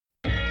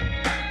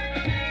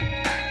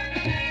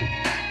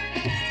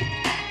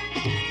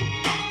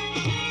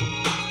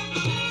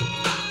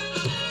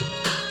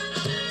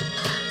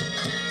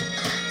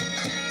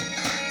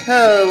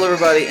Hello,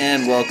 everybody,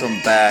 and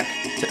welcome back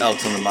to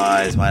Elks on the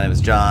Mise. My name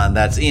is John.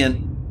 That's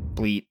Ian.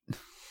 Bleat.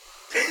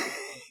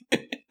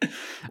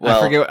 Well,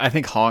 I forget. I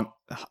think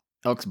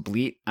elks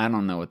bleat. I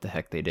don't know what the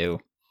heck they do.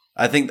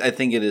 I think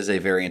it is a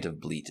variant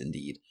of bleat,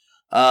 indeed.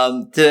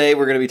 Today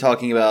we're going to be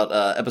talking about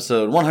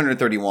episode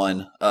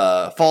 131,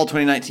 fall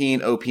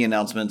 2019 OP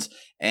announcements,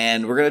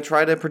 and we're going to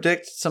try to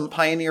predict some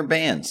pioneer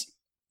bans.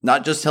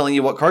 Not just telling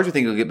you what cards we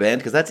think will get banned,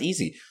 because that's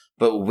easy,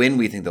 but when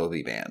we think they'll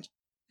be banned.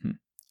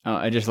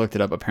 I just looked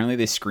it up. Apparently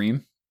they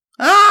scream.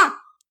 Ah!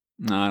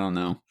 No, I don't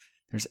know.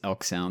 There's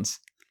elk sounds.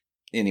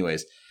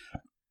 Anyways,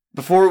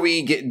 before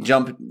we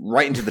jump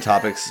right into the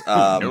topics,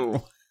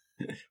 No.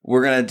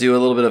 we're going to do a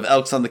little bit of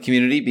Elks on the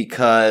community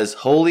because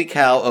holy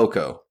cow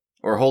Oko,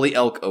 or holy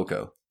elk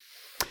Oko.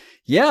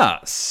 Yeah,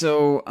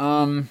 so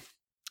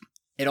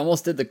it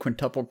almost did the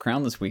quintuple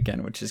crown this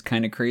weekend, which is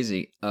kind of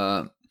crazy.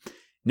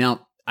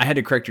 Now, I had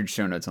to correct your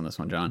show notes on this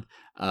one, John,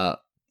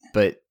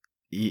 but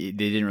they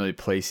didn't really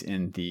place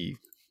in the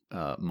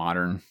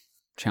modern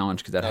challenge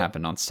because that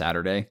happened on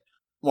Saturday.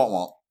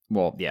 Won't.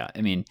 Well, yeah,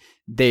 I mean,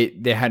 the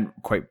deck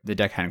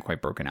hadn't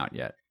quite broken out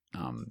yet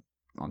on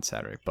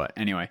Saturday, but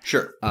anyway,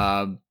 Sure.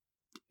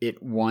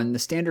 It won the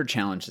standard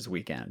challenge this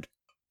weekend.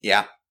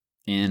 Yeah.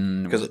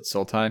 Was it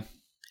Sultai?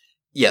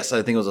 Yes,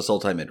 I think it was a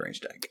Sultai mid-range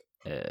deck.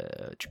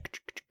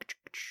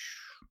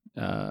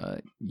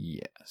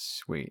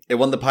 Yes. Wait. It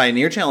won the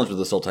Pioneer Challenge with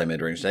the Sultai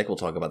mid-range deck. We'll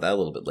talk about that a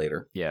little bit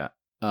later. Yeah.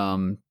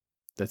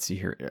 Let's see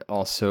here. It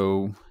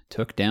also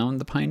took down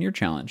the Pioneer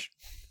Challenge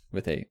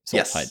with a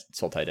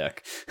Sultai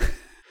deck.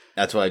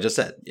 That's what I just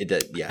said. It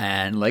did, yeah.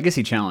 And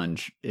Legacy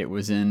Challenge, it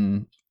was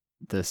in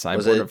the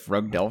sideboard of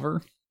Rug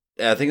Delver.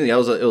 I think it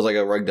was like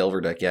a Rug Delver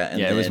deck, yeah.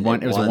 And it was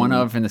one. It was a one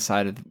of in the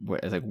side of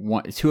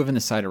two of in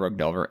the side of Rug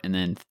Delver, and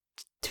then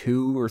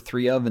 2 or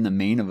 3 of in the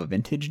main of a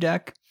vintage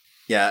deck.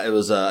 Yeah, it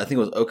was. I think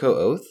it was Oko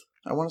Oath.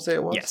 I want to say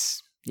it was.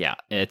 Yes. Yeah.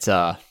 It's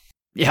yeah.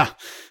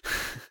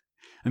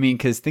 I mean,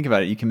 because think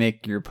about it, you can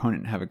make your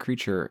opponent have a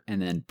creature,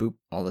 and then boop,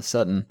 all of a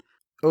sudden,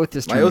 Oath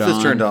is turned on. My Oath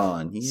is turned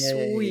on.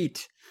 Yay.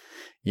 Sweet.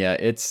 Yeah,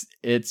 it's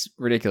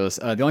ridiculous.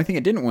 The only thing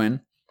it didn't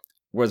win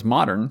was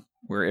Modern,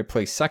 where it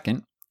placed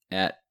second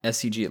at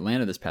SCG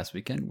Atlanta this past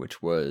weekend,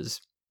 which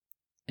was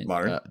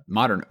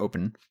Modern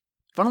Open.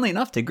 Funnily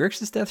enough, to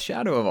Grixis Death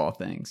Shadow of all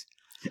things.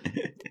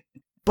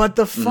 But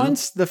the fun,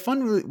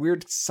 really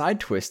weird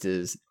side twist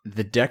is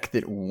the deck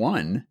that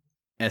won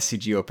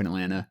SCG Open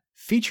Atlanta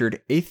featured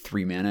a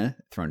 3-mana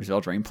Throne of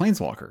Eldraine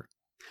Planeswalker,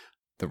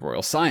 the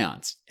Royal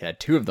Scions. It had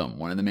 2 of them,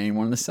 one in the main,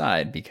 one on the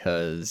side,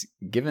 because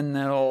given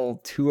that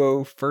old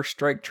 2-0 first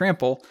strike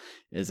trample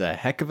is a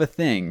heck of a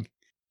thing.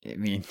 I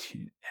mean,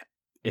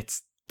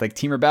 it's like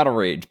Temur Battle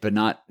Rage, but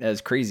not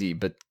as crazy.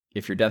 But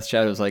if your Death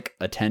Shadow is like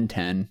a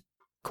 10-10,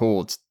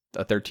 cool, it's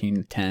a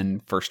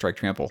 13-10 first strike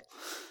trample.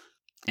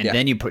 And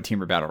then you put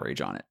Temur Battle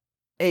Rage on it.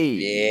 Hey.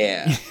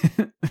 Yeah.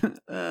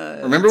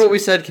 Remember what we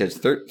said, kids.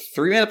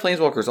 3-mana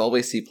Planeswalkers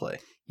always see play.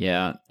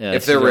 Yeah.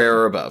 If they're rare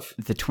or above.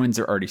 The Twins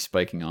are already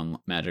spiking on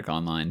Magic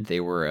Online. They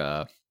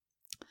were,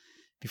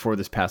 before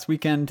this past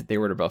weekend, they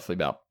were at roughly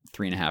about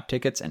 3.5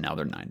 tickets, and now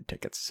they're 9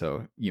 tickets.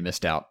 So you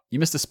missed out. You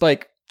missed a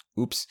spike.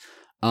 Oops.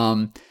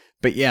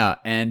 But yeah,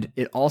 and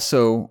it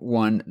also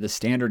won the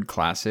Standard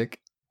Classic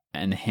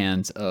in the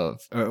hands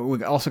of...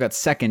 we also got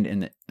second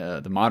in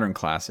the Modern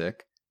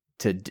Classic,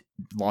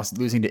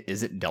 losing to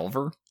Is It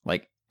Delver?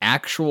 Like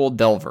actual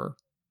Delver,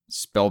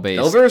 spell-based.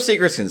 Delver of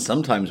Secrets can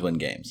sometimes win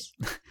games.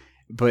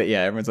 But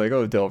yeah, everyone's like,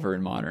 oh, Delver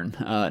in Modern.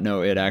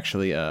 No, it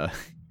actually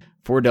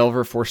 4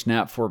 Delver, 4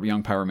 Snap, 4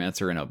 Young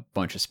Pyromancer, and a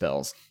bunch of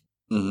spells.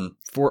 Mm-hmm.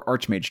 4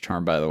 Archmage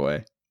Charm, by the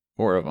way.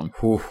 4 of them.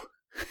 Whew.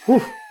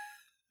 Whew.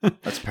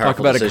 That's a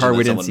powerful. Talk about a card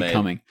we didn't see made.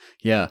 coming.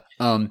 Yeah.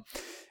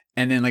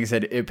 And then, like I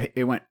said,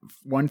 it went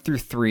 1 through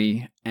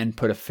 3 and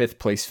put a 5th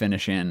place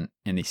finish in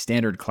the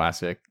Standard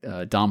Classic.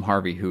 Dom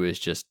Harvey, who has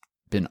just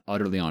been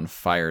utterly on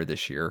fire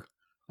this year,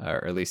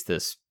 or at least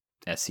this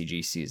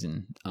SCG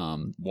season,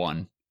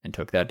 won and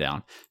took that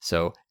down.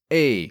 So,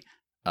 let's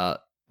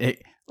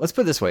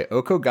put it this way.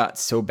 Oko got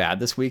so bad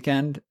this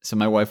weekend. So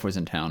my wife was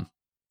in town,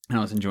 and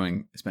I was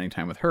enjoying spending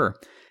time with her.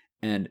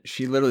 And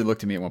she literally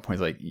looked at me at one point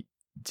like,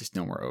 just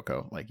no more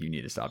Oko. Like, you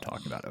need to stop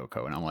talking about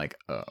Oko. And I'm like,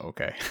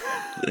 okay.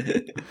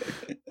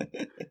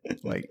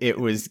 Like, it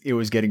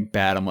was getting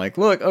bad. I'm like,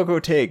 look, Oko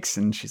takes.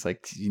 And she's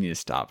like, you need to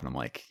stop. And I'm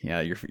like,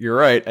 yeah, you're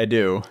right. I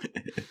do.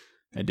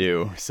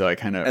 So I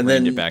kind of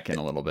reined it back in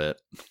a little bit.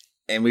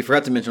 And we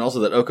forgot to mention also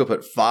that Oko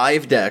put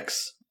 5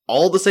 decks,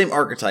 all the same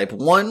archetype,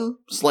 1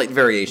 slight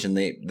variation.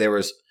 There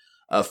was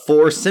 4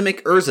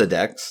 Simic Urza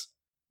decks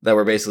that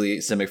were basically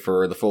Simic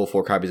for the full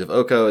 4 copies of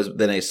Oko,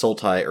 then a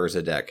Sultai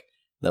Urza deck.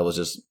 That was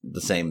just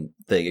the same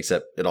thing,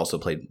 except it also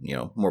played,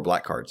 more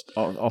black cards.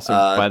 Also,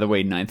 by the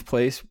way, 9th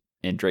place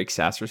in Drake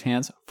Sasser's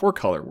hands,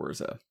 4-color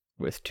Urza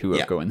with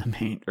 2 Oko in the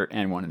main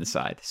and 1 in the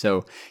side.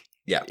 So,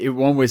 yeah,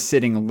 one was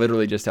sitting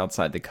literally just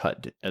outside the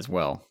cut as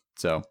well.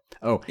 So,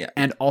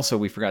 and also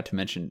we forgot to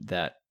mention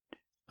that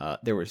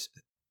there was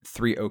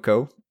 3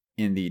 Oko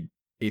in the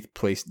 8th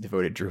place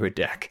Devoted Druid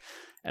deck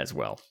as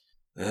well.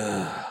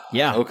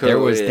 Yeah, Oko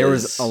there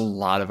was a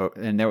lot of,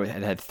 and it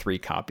had 3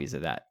 copies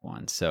of that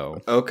one.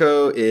 So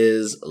Oko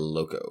is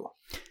loco.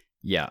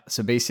 Yeah,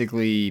 so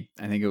basically,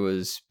 I think it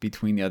was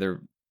between the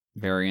other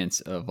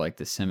variants of like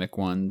the Simic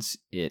ones,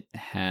 it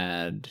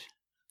had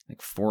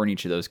like 4 in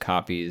each of those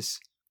copies.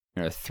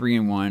 3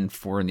 in one,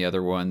 4 in the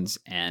other ones,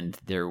 and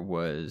there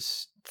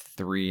was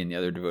 3 in the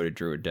other Devoted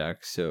Druid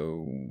deck.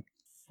 So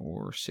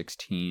 4,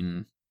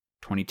 16,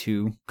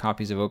 22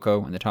 copies of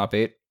Oko in the top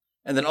 8.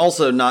 And then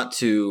also, not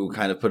to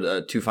kind of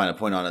put too fine a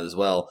point on it as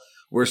well,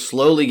 we're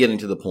slowly getting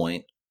to the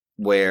point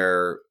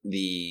where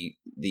the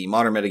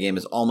modern metagame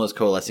is almost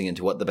coalescing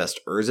into what the best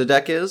Urza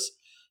deck is.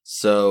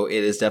 So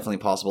it is definitely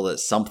possible that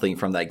something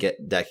from that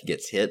deck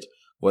gets hit,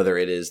 whether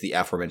it is the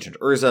aforementioned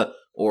Urza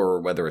or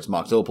whether it's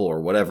Mox Opal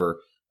or whatever.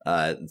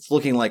 It's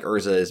looking like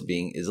Urza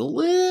is a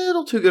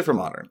little too good for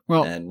modern.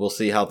 Well, and we'll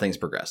see how things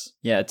progress.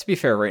 Yeah, to be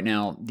fair, right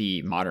now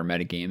the modern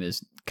metagame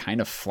is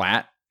kind of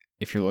flat.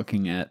 If you're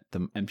looking at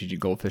the MTG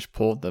Goldfish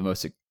pool, the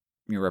most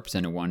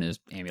represented one is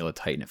Amulet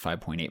Titan at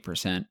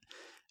 5.8%.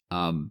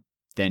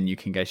 Then you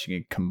can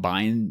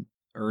combine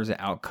Urza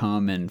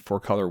Outcome and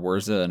 4-color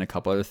Urza and a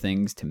couple other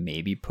things to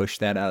maybe push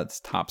that out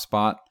its top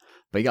spot.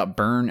 But you got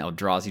Burn,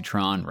 Eldrazi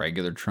Tron,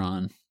 Regular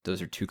Tron.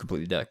 Those are 2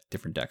 completely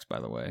different decks, by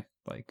the way.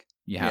 Like,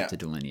 you have to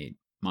delineate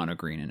Mono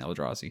Green and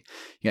Eldrazi.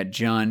 You got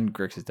Jund,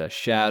 Grixis Death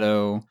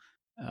Shadow,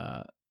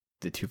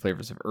 the 2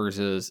 flavors of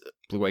Urza's,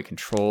 Blue-White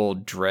Control,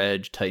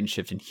 Dredge, Titan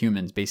Shift, and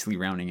Humans, basically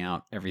rounding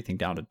out everything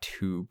down to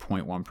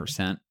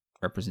 2.1%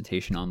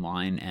 representation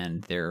online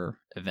and their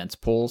events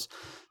polls.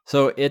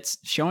 So it's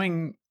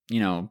showing,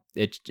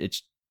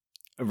 it's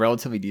a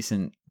relatively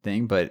decent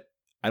thing, but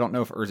I don't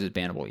know if Urza is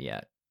bannable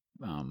yet.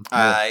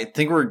 I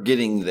think we're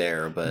getting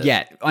there, but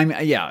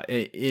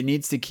it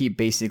needs to keep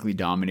basically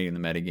dominating the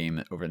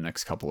metagame over the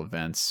next couple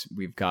events.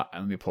 We've got,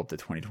 let me pull up the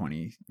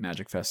 2020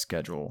 Magic Fest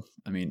schedule.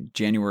 I mean,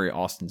 January,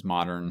 Austin's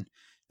Modern.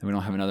 Then we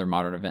don't have another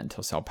Modern event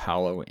until Sao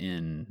Paulo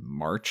in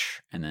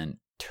March, and then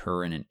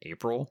Turin in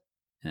April,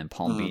 and then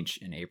Palm Beach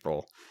in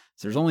April.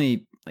 So there's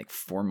only like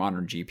 4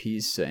 Modern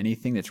GPs. So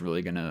anything that's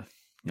really gonna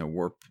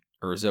warp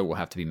Urza will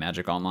have to be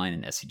Magic Online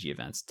and SCG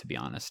events, to be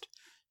honest.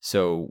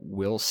 So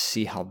we'll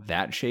see how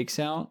that shakes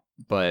out,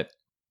 but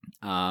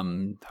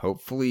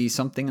hopefully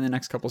something in the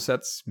next couple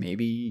sets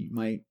maybe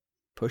might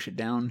push it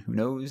down. Who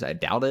knows? I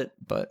doubt it,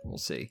 but we'll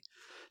see.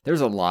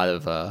 There's a lot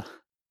of a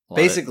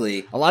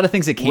lot of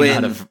things that came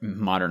out of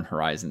Modern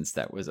Horizons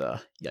that was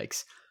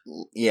yikes.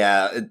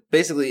 Yeah,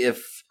 basically,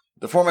 if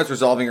the format's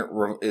revolving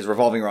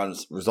around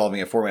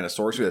resolving a 4-mana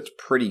sorcery, that's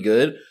pretty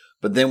good.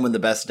 But then when the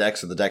best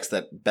decks are the decks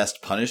that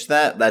best punish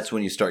that, that's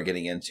when you start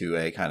getting into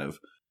a kind of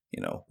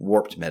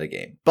warped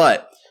metagame.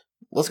 But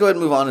let's go ahead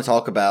and move on and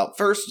talk about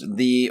first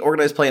the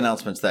organized play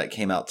announcements that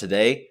came out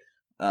today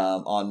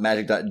on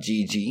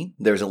magic.gg.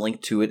 There's a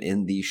link to it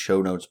in the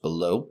show notes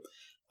below.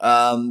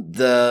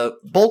 The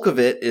bulk of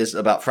it is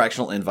about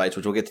fractional invites,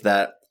 which we'll get to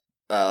that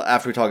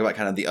after we talk about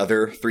kind of the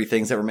other 3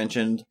 things that were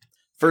mentioned.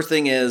 First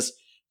thing is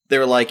they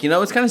were like,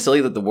 it's kind of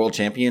silly that the world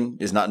champion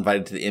is not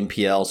invited to the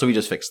MPL, so we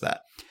just fixed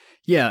that.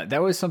 Yeah,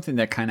 that was something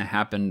that kind of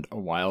happened a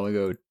while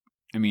ago.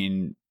 I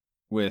mean,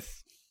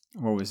 with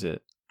what was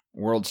it?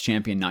 World's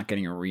champion not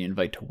getting a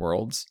re-invite to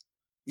Worlds.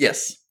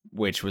 Yes.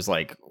 Which was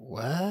like,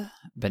 what?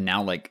 But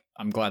now, like,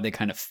 I'm glad they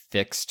kind of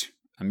fixed,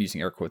 I'm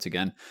using air quotes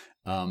again,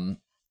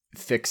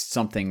 fixed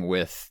something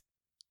with,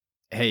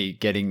 hey,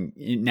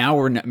 you not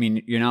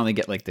only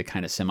get like the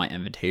kind of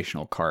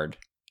semi-invitational card,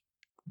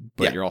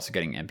 but you're also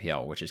getting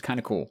MPL, which is kind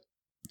of cool.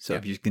 So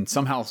if you can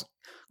somehow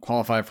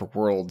qualify for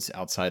Worlds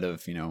outside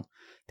of,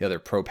 the other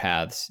pro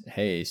paths,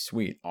 hey,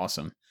 sweet,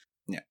 awesome.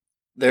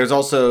 There's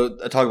also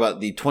a talk about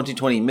the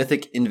 2020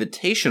 Mythic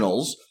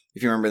Invitationals.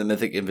 If you remember, the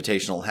Mythic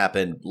Invitational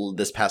happened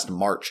this past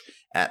March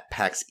at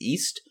PAX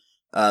East.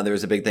 There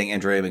was a big thing.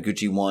 Andrea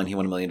Maguchi won. He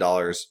won $1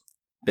 million.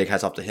 Big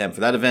hats off to him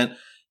for that event.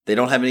 They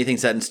don't have anything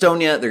set in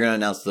stone yet. They're going to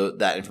announce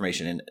that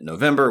information in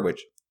November,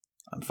 which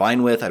I'm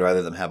fine with. I'd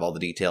rather them have all the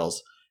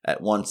details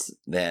at once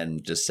than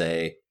just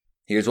say,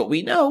 here's what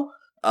we know.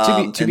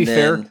 To be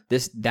fair,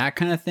 that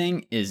kind of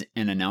thing is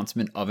an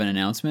announcement of an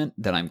announcement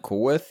that I'm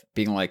cool with.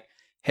 Being like,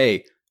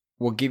 hey,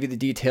 we'll give you the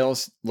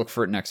details. Look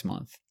for it next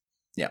month.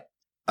 Yeah.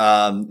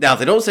 Now, if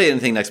they don't say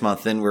anything next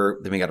month, then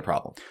we got a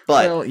problem.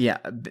 But well, yeah,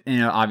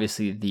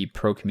 obviously the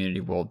pro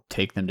community will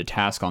take them to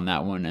task on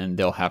that one, and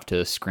they'll have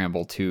to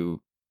scramble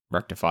to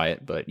rectify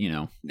it. But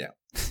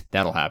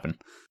that'll happen.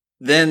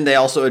 Then they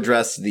also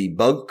addressed the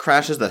bug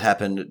crashes that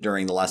happened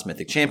during the last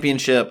Mythic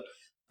Championship.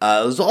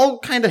 It was all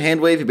kind of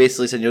hand wavy.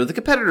 Basically said, the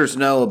competitors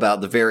know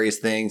about the various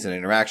things and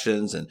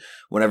interactions, and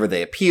whenever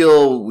they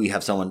appeal, we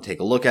have someone take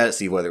a look at it,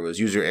 see whether it was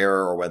user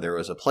error or whether it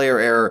was a player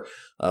error,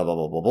 blah,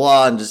 blah, blah,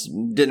 blah, and just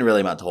didn't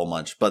really amount to a whole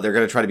bunch. But they're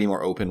going to try to be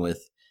more open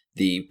with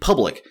the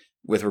public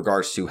with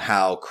regards to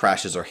how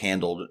crashes are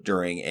handled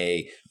during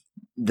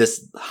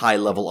this high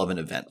level of an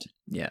event.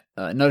 Yeah.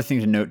 Another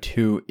thing to note,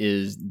 too,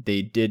 is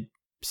they did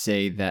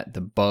say that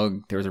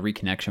there was a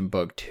reconnection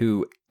bug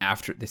too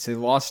after they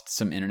lost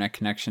some internet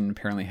connection,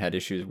 apparently had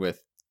issues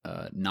with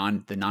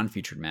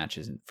non-featured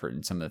matches and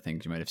some of the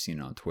things you might have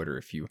seen on Twitter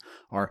if you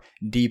are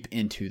deep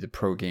into the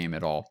pro game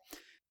at all.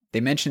 They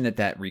mentioned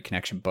that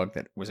reconnection bug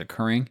that was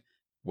occurring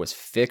was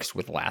fixed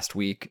with last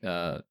week,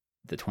 the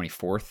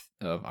 24th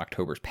of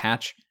October's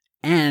patch,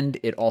 and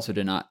it also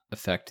did not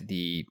affect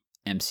the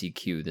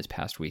MCQ this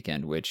past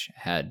weekend, which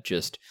had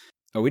just...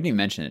 Oh, we didn't even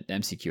mention it.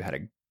 MCQ had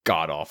a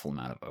god-awful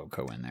amount of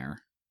OCO in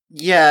there.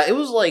 Yeah, it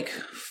was like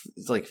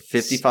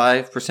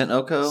 55%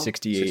 OCO,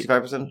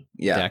 65%.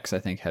 Yeah, decks I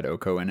think had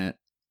OCO in it.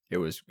 It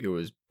was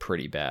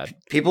pretty bad.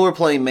 People were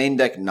playing main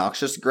deck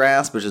Noxious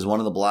Grasp, which is one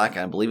of the black.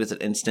 I believe it's an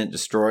instant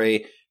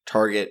destroy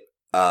target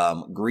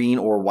green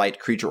or white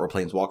creature or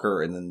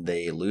planeswalker, and then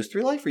they lose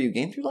 3 life or you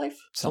gain 3 life.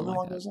 Something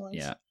along those lines.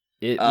 Yeah,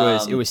 it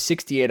was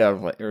 62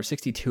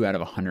 out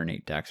of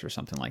 108 decks or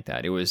something like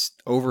that. It was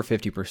over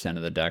 50%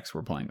 of the decks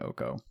were playing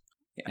OCO.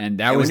 Yeah. And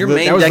that was when you're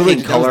main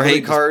decking color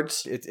hate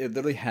cards. It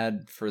literally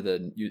had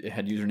it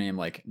had username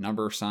like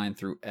number sign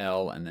through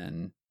L and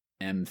then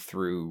M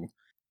through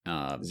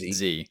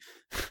Z.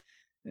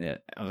 Yeah,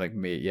 I was like,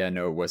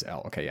 no, it was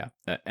L. Okay,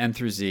 yeah, M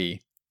through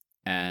Z,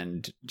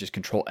 and just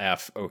Control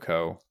F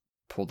OCO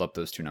pulled up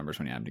those two numbers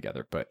when you add them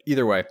together. But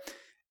either way,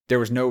 there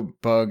was no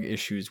bug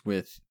issues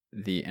with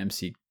the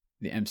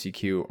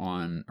MCQ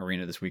on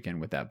Arena this weekend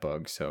with that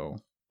bug, so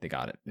they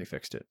got it. They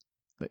fixed it.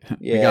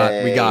 We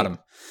got them.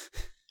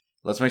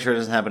 Let's make sure it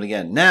doesn't happen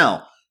again.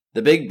 Now,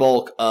 the big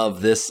bulk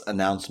of this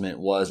announcement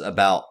was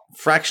about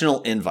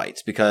fractional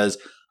invites, because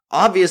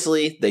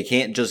obviously they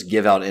can't just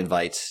give out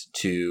invites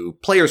to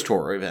Players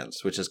Tour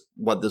events, which is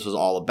what this was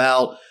all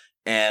about.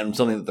 And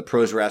something that the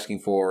pros were asking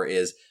for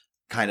is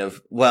kind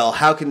of, well,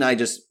 how can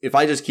if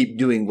I just keep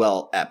doing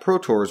well at Pro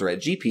Tours or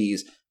at GPs,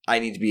 I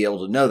need to be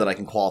able to know that I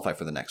can qualify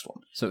for the next one.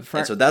 So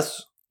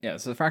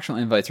the fractional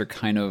invites are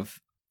kind of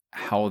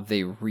how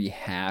they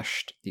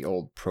rehashed the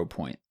old Pro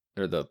Point,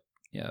 or the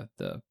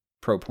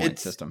Pro Point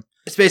system.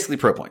 It's basically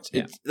Pro Points.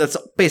 Yeah. That's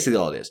basically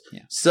all it is.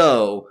 Yeah.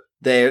 So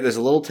there's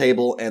a little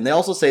table, and they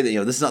also say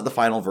that this is not the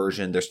final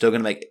version. They're still going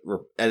to make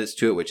edits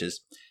to it, which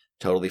is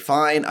totally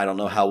fine. I don't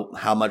know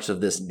how much of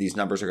these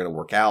numbers are going to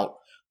work out.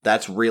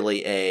 That's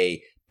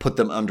really put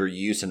them under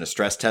use in a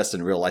stress test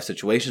in real life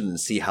situation and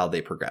see how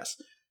they progress.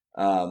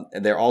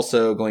 And they're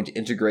also going to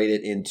integrate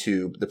it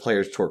into the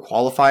Players Tour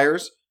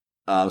qualifiers.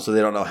 So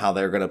they don't know how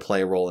they're going to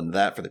play a role in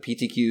that for the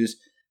PTQs.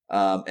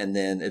 And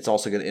then it's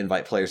also going to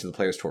invite players to the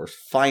Players Tour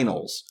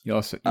finals.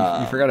 You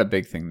forgot a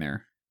big thing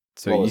there.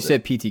 So you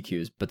said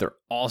PTQs, but they're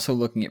also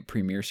looking at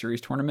Premier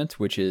Series tournaments,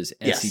 which is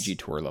SCG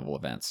Tour level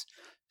events.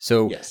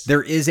 So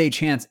there is a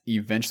chance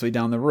eventually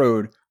down the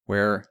road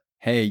where,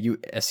 hey, you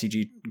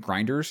SCG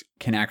grinders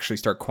can actually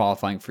start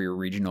qualifying for your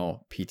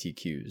regional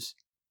PTQs.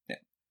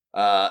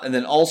 Yeah. And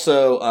then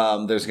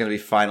also there's going to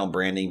be final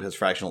branding, because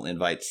fractional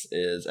invites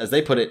is, as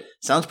they put it,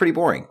 sounds pretty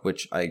boring,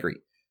 which I agree.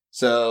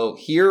 So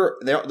here,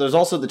 there's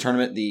also the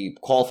tournament, the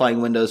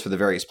qualifying windows for the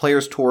various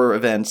Players Tour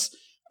events.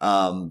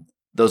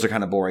 Those are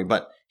kind of boring,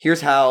 but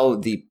here's how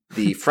the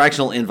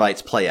fractional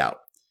invites play out.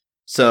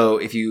 So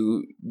if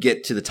you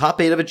get to the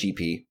top 8 of a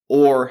GP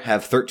or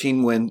have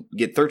 13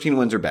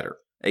 wins or better,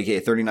 aka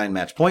 39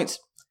 match points,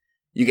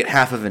 you get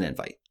half of an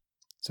invite.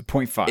 So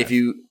 0.5. If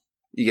you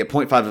get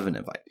 0.5 of an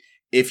invite.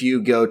 If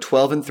you go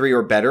 12-3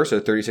 or better,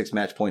 so 36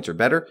 match points or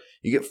better,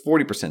 you get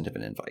 40% of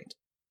an invite.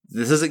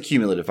 This isn't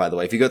cumulative, by the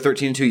way. If you go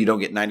 13-2, you don't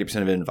get 90%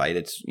 of an invite.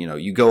 It's,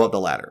 you go up the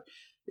ladder.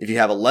 If you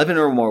have 11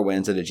 or more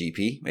wins at a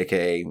GP,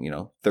 aka,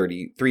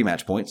 33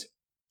 match points,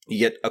 you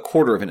get a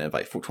quarter of an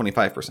invite, for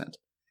 25%.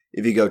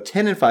 If you go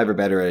 10-5 or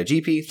better at a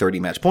GP, 30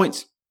 match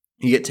points,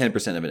 you get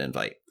 10% of an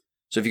invite.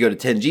 So if you go to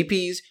 10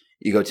 GPs,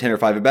 you go 10 or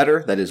 5 or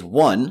better, that is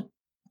 1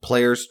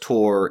 Players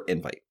Tour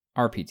invite.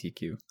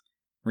 RPTQ.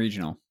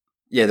 Regional.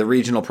 Yeah, the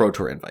regional Pro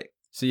Tour invite.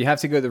 So you have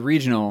to go to the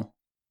regional,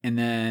 and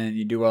then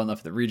you do well enough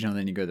at the regional,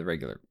 then you go to the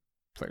regular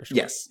Players Tour.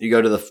 Yes, you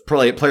go to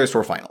the Players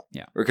Tour final.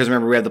 Yeah. Because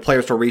remember, we have the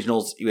Players Tour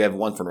regionals. You have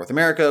one for North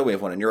America, we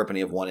have one in Europe, and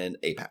you have one in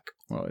APAC.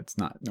 Well, it's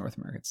not North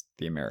America, it's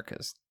the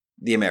Americas.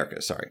 The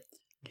Americas, sorry.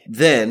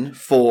 Then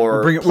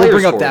for we'll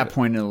bring up that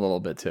point in a little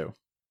bit too.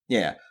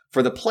 Yeah.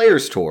 For the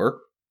Players Tour,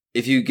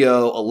 if you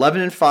go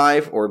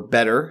 11-5 or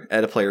better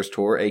at a Players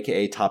Tour,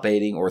 aka top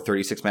 8ing or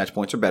 36 match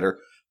points or better,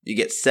 you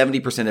get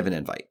 70% of an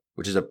invite,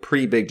 which is a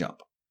pretty big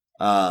jump.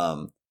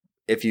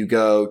 If you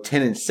go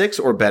 10-6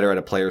 or better at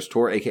a Players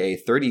Tour, aka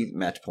 30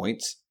 match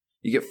points,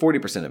 you get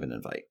 40% of an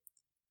invite.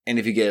 And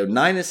if you go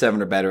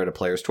 9-7 or better at a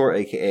Players Tour,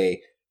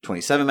 aka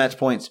 27 match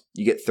points,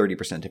 you get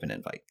 30% of an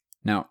invite.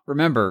 Now,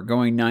 remember,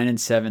 going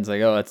 9-7 is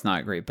like, oh, that's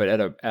not great. But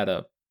at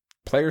a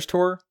Players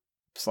Tour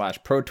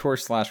 / Pro Tour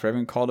 /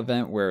 Raven Called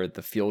event where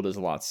the field is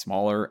a lot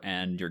smaller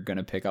and you're going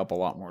to pick up a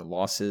lot more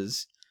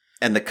losses.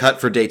 And the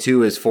cut for day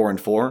 2 is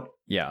 4-4.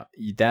 Yeah,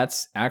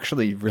 that's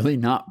actually really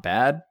not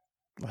bad.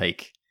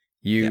 Like,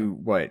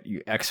 you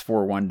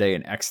X4 one day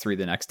and X3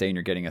 the next day, and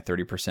you're getting a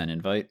 30%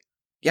 invite.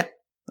 Yeah,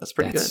 that's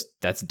pretty good.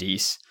 That's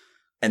decent.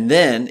 And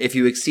then if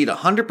you exceed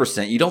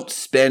 100%, you don't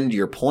spend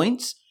your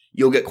points.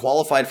 You'll get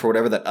qualified for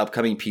whatever that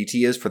upcoming PT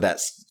is for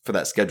that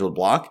scheduled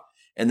block.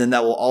 And then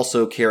that will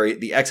also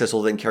the excess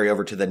will then carry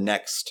over to the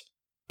next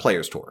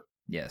Players Tour.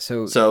 Yeah.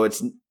 So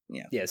it's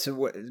Yeah. So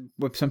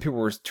what some people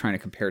were trying to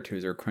compare to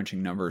is they're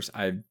crunching numbers.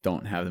 I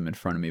don't have them in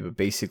front of me, but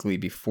basically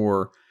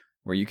before,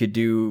 where you could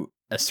do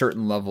a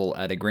certain level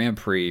at a Grand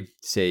Prix,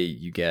 say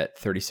you get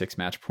 36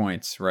 match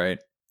points, right,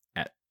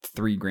 at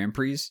 3 Grand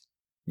Prix,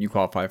 you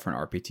qualify for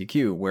an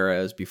RPTQ.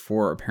 Whereas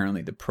before,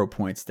 apparently the pro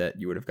points that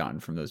you would have gotten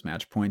from those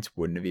match points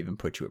wouldn't have even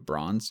put you at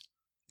bronze.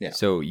 Yeah.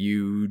 So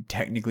you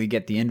technically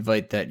get the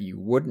invite that you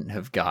wouldn't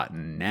have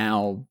gotten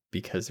now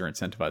because they're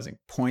incentivizing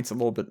points a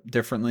little bit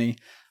differently.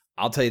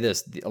 I'll tell you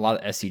this, a lot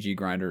of SCG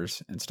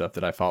grinders and stuff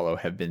that I follow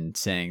have been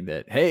saying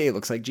that, hey, it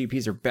looks like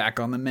GPs are back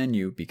on the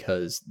menu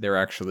because they're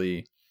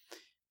actually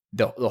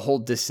the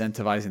whole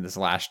disincentivizing this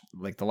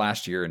the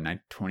last year in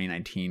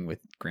 2019 with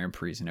Grand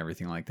Prix and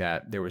everything like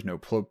that. There was no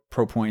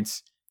pro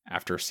points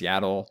after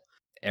Seattle.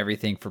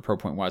 Everything for pro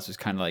point wise was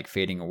kind of like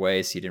fading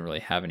away. So you didn't really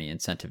have any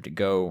incentive to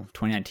go.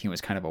 2019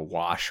 was kind of a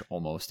wash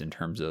almost in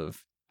terms of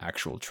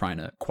actual trying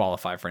to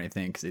qualify for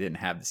anything because they didn't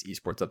have this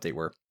esports update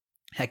where,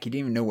 heck, you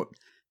didn't even know what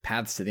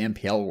paths to the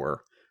MPL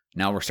were.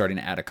 Now we're starting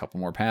to add a couple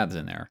more paths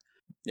in there.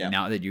 Yeah.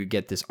 Now that you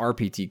get this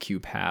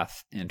RPTQ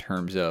path in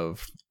terms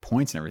of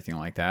points and everything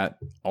like that,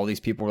 all these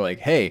people were like,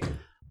 hey,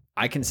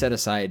 I can set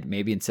aside,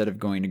 maybe instead of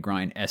going to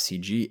grind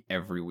SCG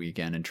every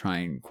weekend and try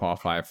and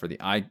qualify for the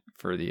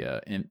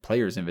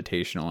Players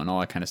Invitational and all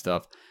that kind of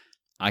stuff,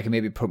 I can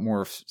maybe put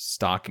more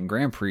stock in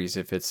Grand Prix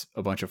if it's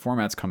a bunch of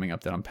formats coming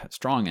up that I'm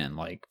strong in.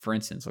 Like, for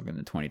instance, look at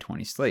the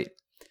 2020 slate.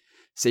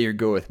 Say you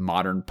go with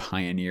Modern,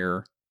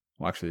 Pioneer.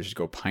 Well, actually, let's just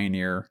go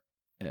Pioneer.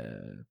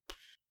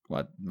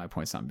 My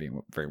point's not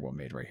being very well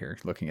made right here.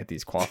 Looking at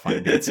these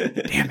qualifying dates,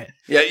 damn it.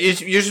 Yeah,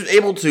 you're just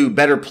able to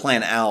better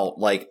plan out.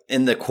 Like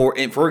in the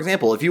for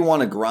example, if you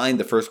want to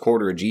grind the first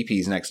quarter of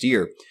GPs next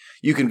year,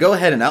 you can go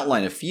ahead and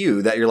outline a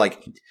few that you're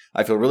like,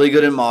 I feel really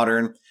good in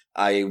Modern.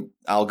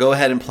 I'll go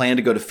ahead and plan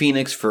to go to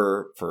Phoenix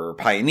for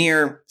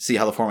Pioneer. See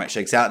how the format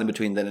shakes out in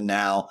between then and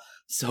now.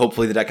 So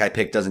hopefully the deck I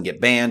pick doesn't get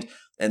banned,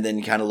 and then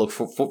you kind of look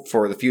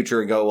for the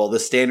future and go, well,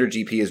 this standard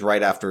GP is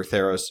right after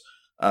Theros.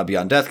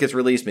 Beyond Death gets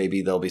released,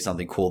 maybe there'll be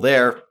something cool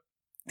there.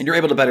 And you're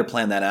able to better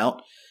plan that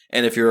out.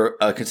 And if you're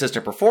a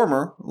consistent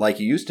performer, like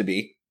you used to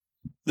be,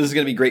 this is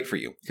going to be great for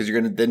you. Because you're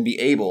going to then be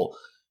able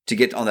to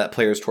get on that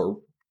Players Tour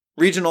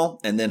regional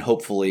and then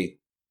hopefully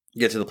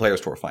get to the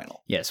Players Tour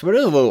final. Yes, what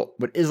is a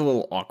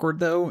little awkward,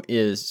 though,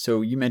 is,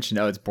 so you mentioned,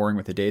 it's boring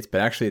with the dates,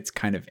 but actually it's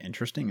kind of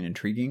interesting and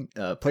intriguing.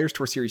 Players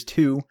Tour Series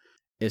 2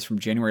 is from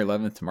January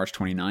 11th to March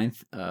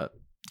 29th.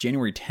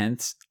 January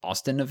 10th,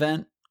 Austin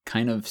event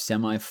kind of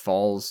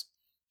semi-falls.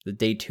 The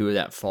day 2 of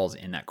that falls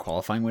in that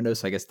qualifying window,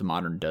 so I guess the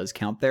Modern does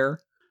count there.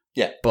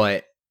 Yeah.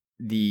 But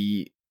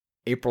the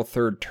April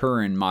 3rd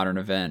Turin Modern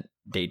event,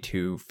 day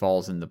 2,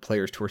 falls in the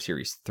Players Tour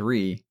Series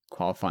 3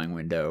 qualifying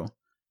window.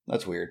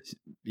 That's weird.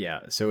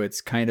 Yeah, so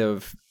it's kind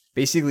of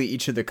basically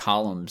each of the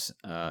columns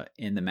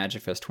in the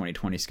Magic Fest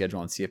 2020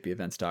 schedule on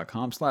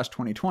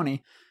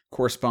cfbevents.com/2020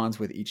 corresponds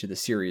with each of the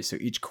series. So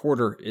each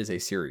quarter is a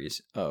series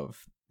of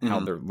how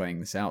they're laying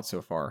this out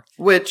so far.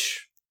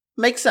 Which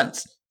makes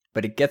sense.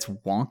 But it gets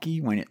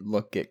wonky when you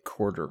look at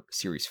quarter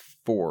series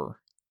 4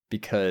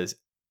 because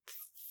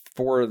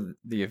 4 of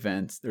the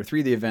events, there are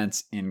 3 of the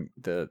events in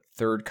the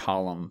third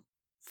column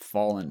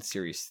fall in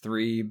series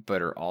 3,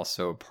 but are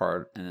also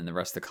part, and then the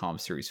rest of the column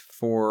series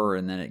 4,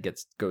 and then it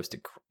goes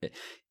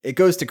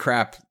to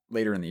crap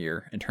later in the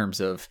year in terms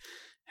of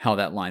how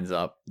that lines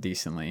up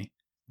decently.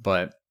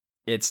 But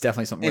it's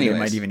definitely something where they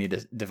might even need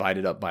to divide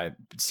it up by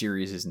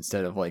series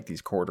instead of like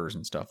these quarters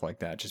and stuff like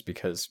that, just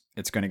because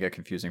it's going to get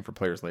confusing for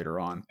players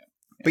later on.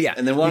 But yeah,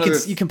 and then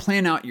you can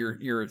plan out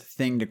your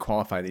thing to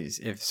qualify these.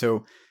 If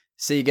so,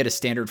 say you get a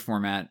standard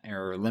format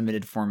or a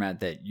limited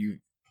format that you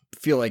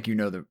feel like you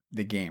know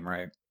the game,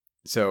 right?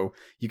 So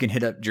you can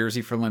hit up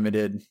Jersey for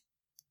limited,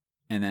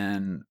 and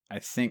then I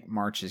think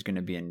March is going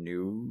to be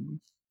you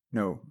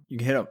can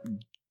hit up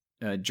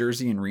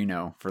Jersey and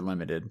Reno for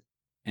limited.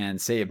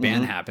 And say a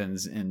ban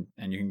happens and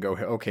you can go,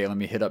 okay, let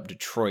me hit up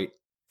Detroit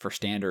for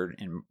standard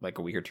in like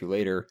a week or 2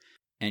 later.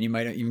 And you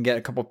might even get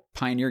a couple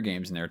Pioneer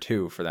games in there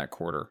too for that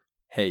quarter.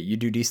 Hey, you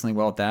do decently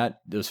well at that,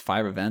 those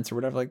 5 events or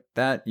whatever like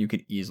that, you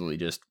could easily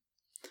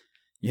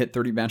you hit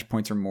 30 match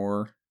points or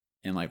more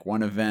in like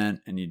one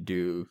event and you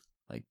do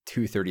like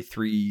 2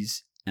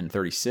 33s and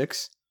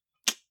 36.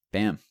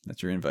 Bam,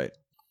 that's your invite.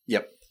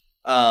 Yep.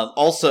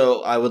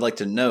 Also, I would like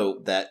to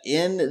note that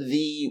in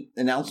the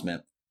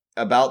announcement,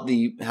 about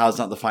how it's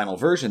not the final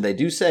version, they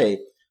do say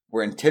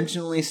we're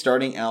intentionally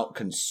starting out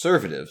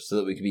conservative so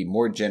that we can be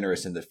more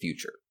generous in the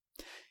future.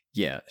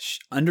 Yeah,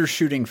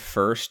 undershooting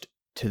first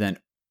to then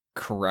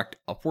correct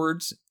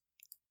upwards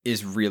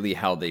is really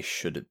how they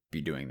should be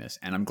doing this,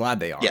 and I'm glad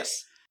they are.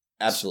 Yes,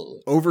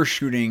 absolutely.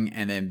 Overshooting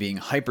and then being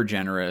hyper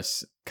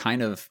generous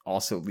kind of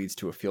also leads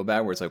to a feel bad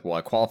where it's like, well,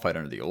 I qualified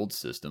under the old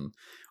system,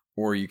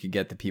 or you could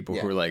get the people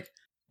who are like,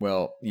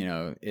 well,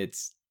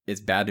 it's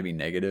bad to be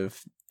negative.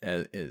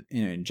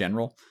 In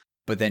general,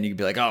 but then you could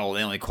be like, oh,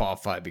 they only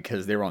qualified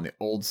because they were on the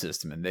old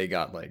system and they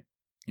got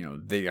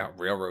they got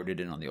railroaded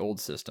in on the old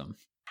system.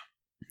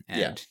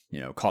 and,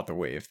 caught the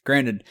wave.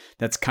 Granted,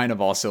 that's kind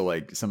of also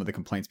like some of the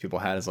complaints people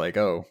had is like,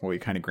 oh, well, you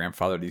kind of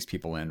grandfathered these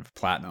people in for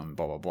platinum,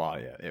 blah, blah, blah.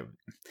 Yeah.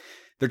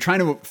 They're trying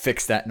to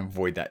fix that and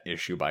avoid that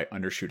issue by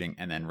undershooting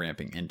and then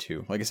ramping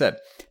into, like I said,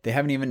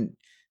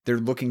 they're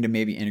looking to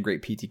maybe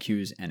integrate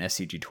PTQs and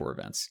SCG Tour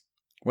events.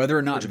 Whether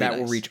or not that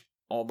will reach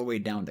all the way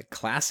down to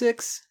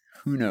classics,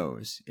 who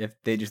knows? If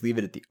they just leave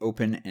it at the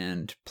open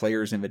and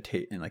players and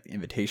like the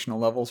invitational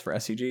levels for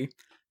SCG,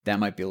 that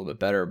might be a little bit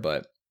better.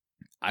 But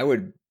I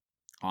think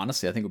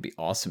it would be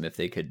awesome if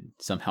they could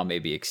somehow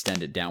maybe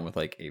extend it down with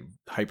like a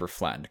hyper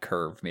flattened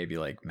curve, maybe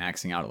like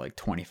maxing out at like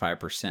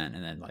 25%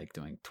 and then like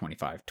doing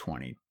 25,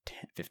 20, 10,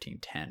 15,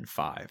 10,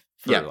 5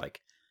 for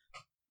like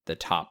the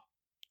top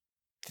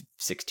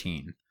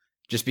 16.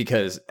 Just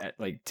because,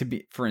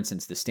 for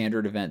instance, the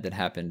standard event that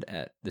happened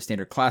at the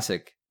Standard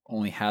Classic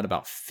only had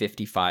about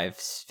 55,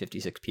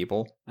 56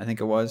 people, I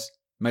think it was.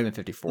 It might have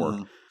been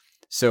 54.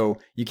 So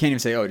you can't even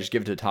say, oh, just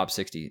give it to the top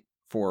 64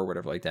 or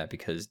whatever like that,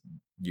 because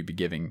you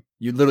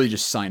literally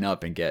just sign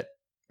up and get,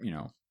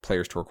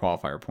 Players Tour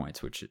qualifier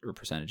points, or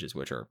percentages,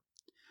 which are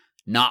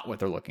not what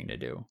they're looking to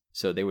do.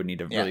 So they would need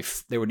to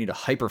they would need to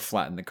hyper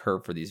flatten the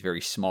curve for these very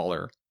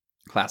smaller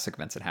classic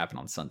events that happen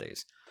on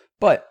Sundays.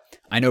 But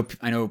I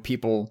know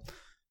people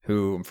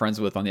who I'm friends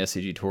with on the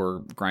SCG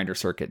Tour grinder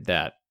circuit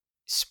that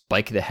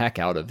spike the heck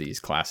out of these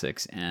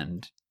classics,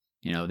 and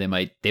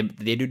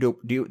they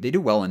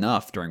do well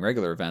enough during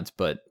regular events,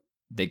 but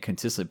they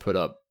consistently put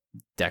up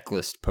deck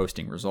list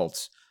posting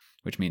results,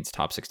 which means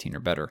top 16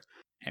 or better.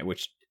 And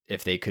which,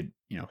 if they could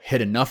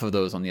hit enough of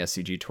those on the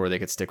SCG Tour, they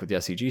could stick with the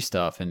SCG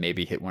stuff and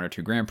maybe hit 1 or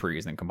 2 Grand Prix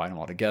and then combine them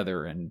all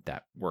together, and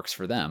that works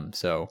for them.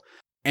 So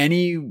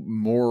any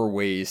more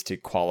ways to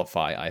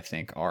qualify, I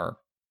think, are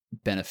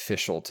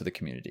beneficial to the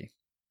community.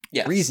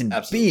 Yes, reason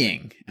absolutely.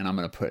 being, and I'm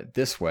going to put it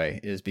this way,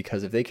 is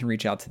because if they can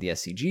reach out to the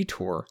SCG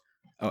Tour.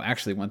 Oh,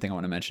 actually, one thing I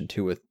want to mention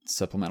too with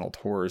supplemental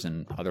tours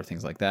and other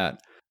things like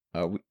that,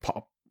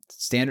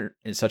 Standard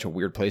is such a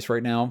weird place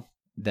right now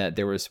that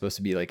there was supposed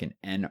to be like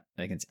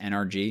it's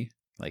NRG,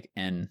 like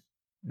N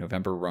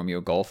November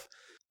Romeo Golf.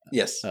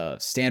 Yes.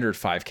 Standard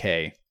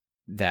 5K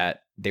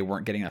that they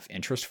weren't getting enough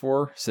interest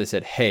for. So they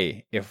said,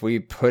 hey, if we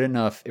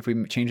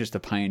change this to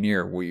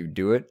Pioneer, will you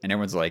do it? And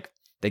everyone's like,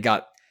 they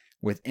got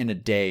within a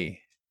day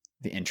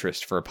the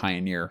interest for a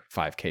Pioneer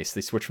 5K. So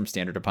they switched from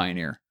Standard to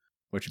Pioneer,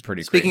 which is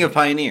pretty Speaking crazy. of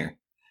Pioneer.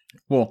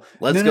 Well,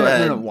 let's go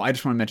ahead. No. Well, I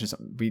just want to mention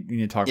something. We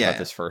need to talk about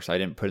this first. I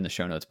didn't put it in the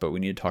show notes, but we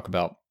need to talk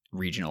about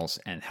regionals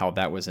and how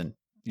that was a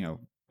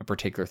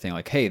particular thing.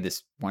 Like, hey,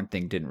 this one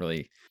thing didn't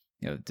really,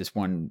 this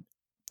one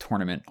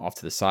tournament off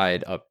to the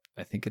side up,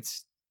 I think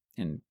it's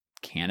in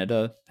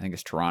Canada. I think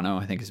it's Toronto.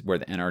 I think is where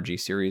the NRG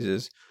series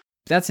is.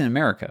 But that's in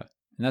America,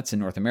 and that's in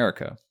North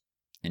America.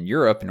 In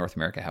Europe and North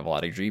America have a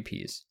lot of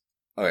GPs.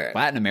 Okay.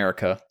 Latin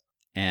America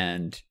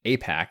and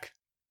APAC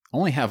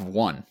only have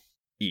one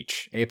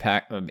each.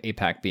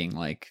 APAC being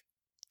like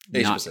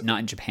not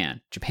in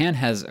Japan. Japan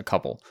has a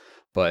couple,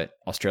 but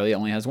Australia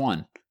only has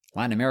one.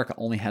 Latin America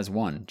only has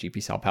one,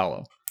 GP Sao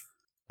Paulo.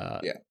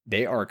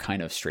 They are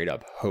kind of straight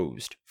up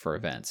hosed for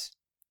events.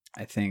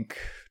 I think,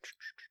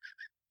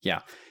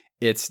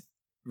 it's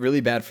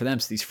really bad for them.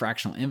 So these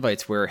fractional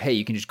invites where, hey,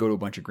 you can just go to a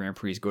bunch of Grand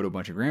Prix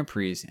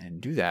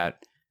and do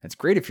that. That's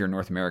great if you're in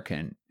North America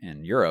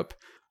and Europe.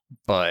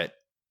 But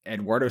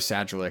Eduardo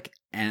Sadrlik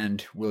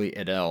and Willie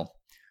Edel,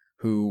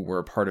 who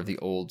were part of the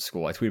old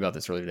school, I tweeted about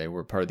this earlier today,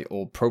 were part of the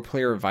old Pro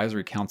Player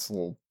Advisory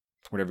Council,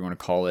 whatever you want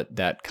to call it,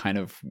 that kind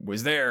of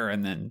was there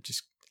and then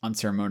just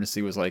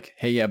unceremoniously was like,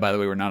 hey, yeah, by the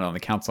way, we're not on the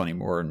council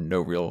anymore, and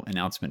no real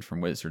announcement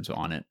from Wizards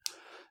on it.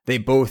 They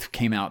both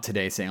came out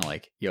today saying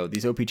like, yo,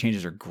 these OP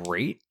changes are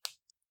great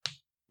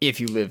if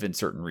you live in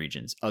certain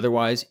regions.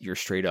 Otherwise, you're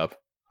straight up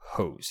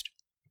hosed.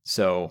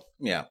 So,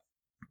 yeah.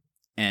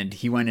 And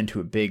he went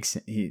into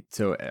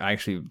so I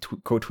actually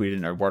co-tweeted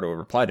and Eduardo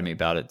replied to me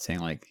about it, saying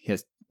like,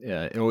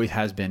 it always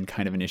has been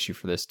kind of an issue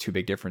for this. 2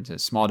 big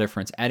differences. Small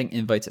difference, adding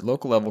invites at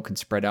local level can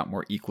spread out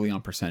more equally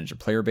on percentage of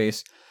player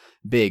base.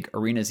 Big,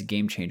 Arena is a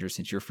game changer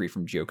since you're free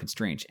from geo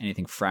constraints.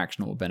 Anything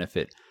fractional will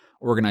benefit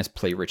organized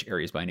play-rich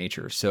areas by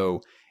nature. So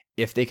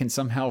if they can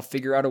somehow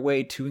figure out a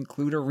way to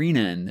include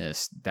Arena in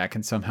this, that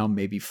can somehow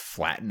maybe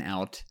flatten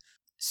out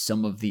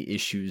some of the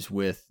issues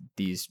with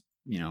these,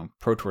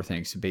 Pro Tour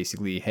things. So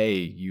basically, hey,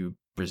 you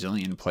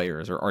Brazilian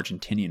players or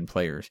Argentinian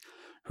players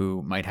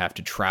who might have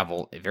to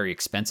travel very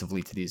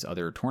expensively to these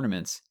other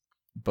tournaments.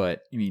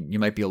 But I mean, you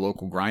might be a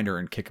local grinder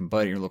and kicking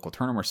butt in your local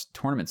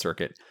tournament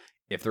circuit.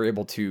 If they're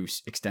able to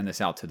extend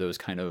this out to those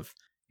kind of,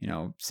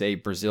 say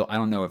Brazil, I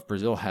don't know if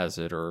Brazil has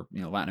it or,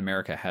 Latin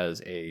America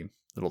has a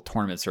little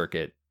tournament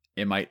circuit,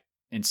 it might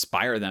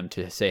inspire them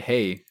to say,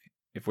 hey,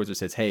 if Wizards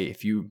says, hey,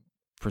 if you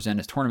present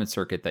a tournament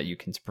circuit that you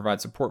can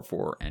provide support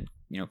for and,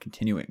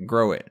 continue it and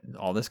grow it,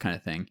 all this kind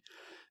of thing,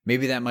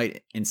 maybe that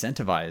might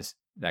incentivize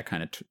that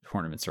kind of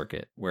tournament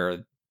circuit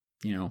where,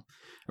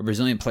 a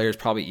Brazilian player is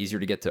probably easier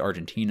to get to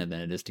Argentina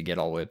than it is to get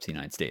all the way up to the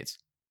United States.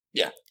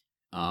 Yeah.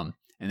 And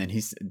then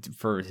he's,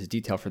 for his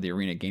detail for the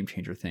Arena game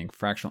changer thing,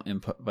 fractional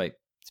input, like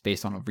It's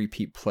based on a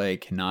repeat play,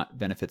 cannot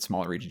benefit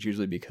smaller regions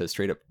usually because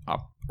straight up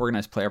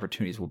organized play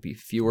opportunities will be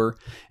fewer.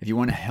 If you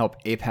want to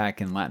help APAC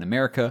and Latin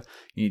America,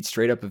 you need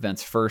straight up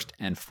events first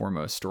and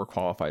foremost. Store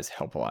qualifies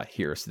help a lot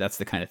here. So that's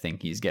the kind of thing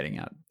he's getting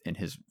at in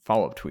his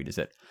follow-up tweet, is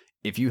that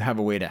if you have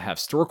a way to have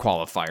store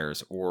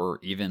qualifiers or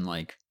even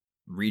like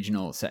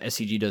regional, so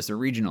SCG does their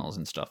regionals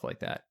and stuff like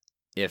that.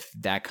 If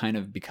that kind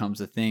of becomes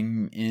a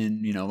thing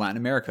in, Latin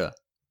America,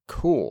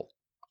 cool.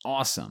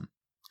 Awesome.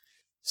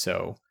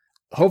 So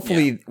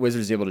hopefully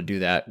Wizards is able to do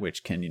that,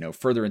 which can,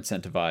 further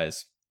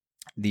incentivize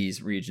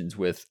these regions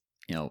with,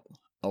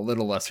 a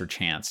little lesser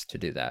chance to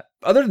do that.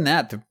 Other than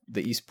that,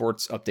 the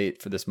esports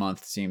update for this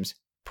month seems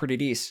pretty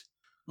decent.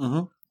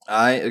 Mm-hmm.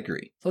 I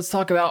agree. Let's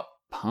talk about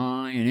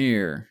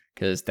Pioneer,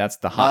 because that's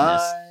the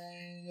hotness.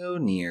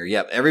 Pioneer.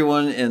 Yep.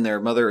 Everyone and their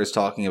mother is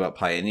talking about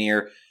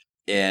Pioneer.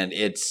 And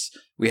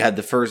we had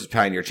the first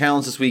Pioneer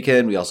Challenge this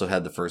weekend. We also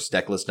had the first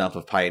deck list dump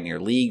of Pioneer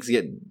Leagues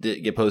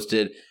get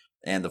posted.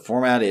 And the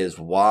format is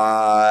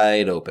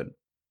wide open.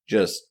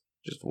 Just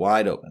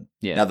wide open.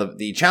 Yeah. Now,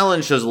 the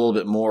challenge shows a little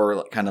bit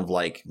more kind of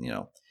like,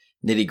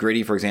 nitty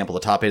gritty. For example,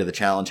 the top 8 of the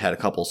challenge had a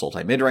couple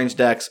Sultai midrange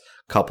decks,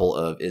 couple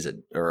of Is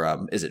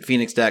it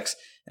Phoenix decks,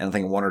 and I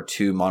think 1 or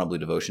 2 Mono Blue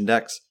Devotion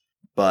decks.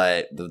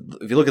 But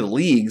if you look at the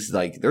leagues,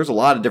 like there's a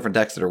lot of different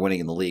decks that are winning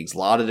in the leagues. A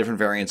lot of different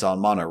variants on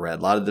mono red,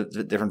 a lot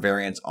of different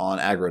variants on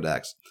aggro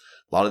decks,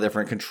 a lot of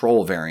different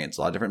control variants,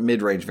 a lot of different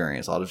mid-range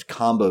variants, a lot of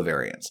combo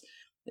variants.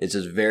 It's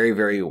just very,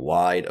 very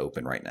wide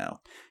open right now.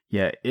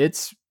 Yeah,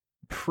 it's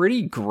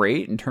pretty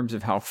great in terms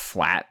of how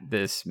flat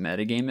this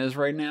metagame is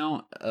right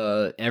now.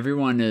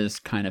 Everyone is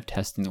kind of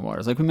testing the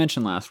waters. Like we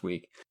mentioned last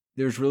week,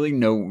 there's really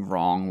no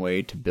wrong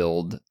way to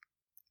build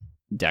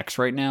decks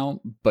right now,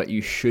 but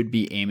you should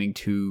be aiming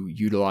to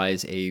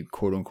utilize a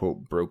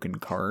quote-unquote broken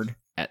card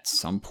at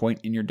some point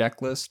in your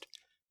deck list.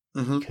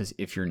 Because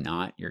if you're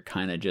not, you're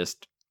kind of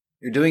just...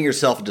 You're doing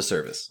yourself a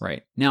disservice.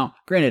 Right. Now,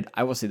 granted,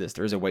 I will say this.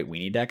 There is a White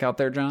Weenie deck out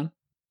there, John.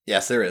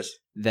 Yes, there is.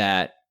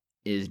 That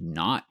is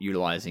not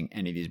utilizing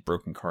any of these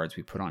broken cards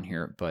we put on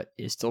here, but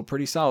is still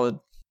pretty solid.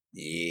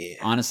 Yeah.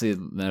 Honestly,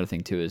 another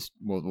thing, too, is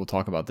we'll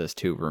talk about this,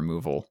 too.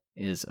 Removal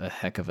is a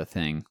heck of a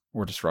thing.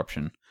 Or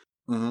disruption.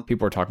 Mm-hmm.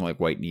 People are talking like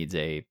White needs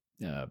a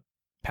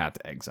Path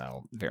to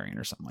Exile variant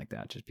or something like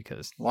that, just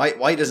because.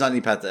 White does not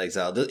need Path to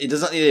Exile. It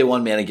does not need a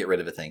 1-mana get rid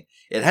of a thing.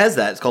 It has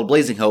that. It's called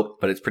Blazing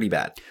Hope, but it's pretty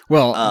bad.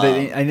 Well,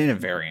 I need a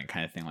variant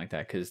kind of thing like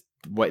that, because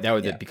that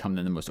would become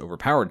the most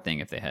overpowered thing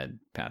if they had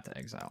Path to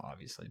Exile,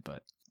 obviously.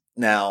 But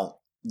now,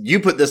 you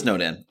put this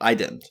note in. I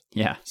didn't.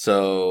 Yeah.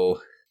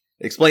 So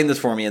explain this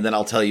for me, and then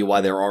I'll tell you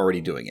why they're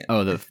already doing it.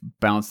 Oh, the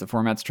balance the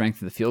format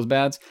strength of the feels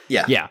bads?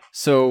 Yeah. Yeah.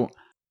 So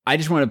I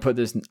just want to put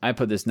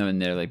this note in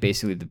there. Like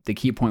basically the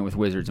key point with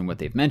Wizards and what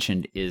they've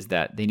mentioned is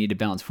that they need to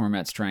balance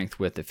format strength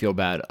with the feel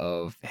bad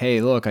of, hey,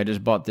 look, I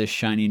just bought this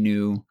shiny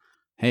new,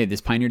 hey, this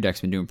Pioneer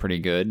deck's been doing pretty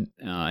good.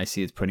 I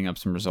see it's putting up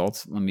some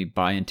results. Let me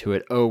buy into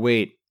it. Oh,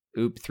 wait.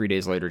 3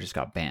 days later just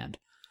got banned.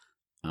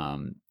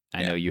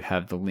 I know you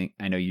have the link.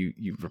 I know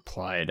you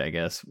replied, I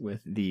guess,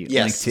 with the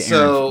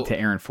link to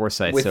Aaron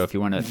Forsyth. So if you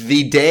want to,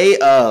 the day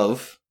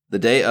of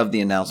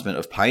the announcement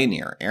of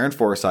Pioneer, Aaron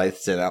Forsyth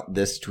sent out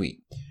this tweet.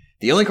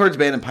 The only cards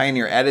banned in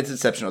Pioneer at its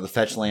inception are the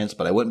fetch lands,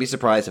 but I wouldn't be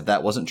surprised if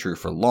that wasn't true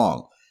for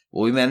long.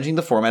 We'll be managing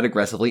the format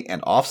aggressively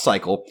and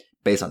off-cycle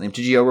based on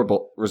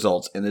MTGO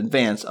results in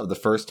advance of the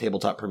first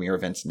Tabletop Premier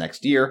events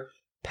next year.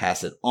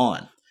 Pass it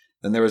on.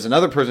 Then there was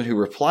another person who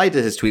replied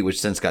to his tweet,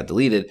 which since got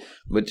deleted,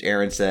 which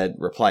Aaron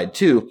replied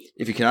to,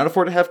 if you cannot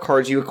afford to have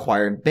cards you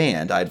acquired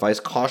banned, I advise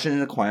caution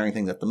in acquiring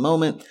things at the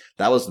moment.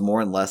 That was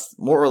more or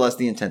less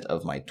the intent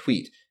of my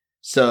tweet.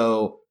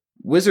 So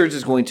Wizards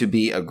is going to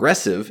be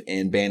aggressive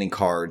in banning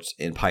cards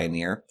in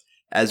Pioneer,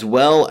 as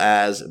well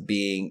as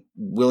being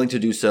willing to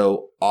do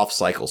so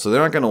off-cycle. So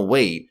they're not going to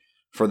wait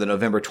for the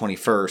November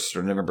 21st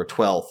or November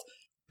 12th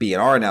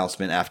BNR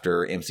announcement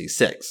after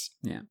MC6.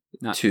 Yeah.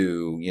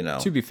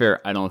 To be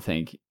fair, I don't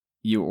think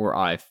you or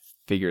I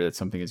figure that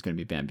something is going to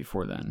be banned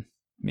before then.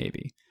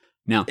 Maybe.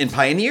 Now, in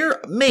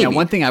Pioneer, maybe. Now,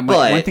 one thing I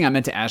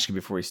meant to ask you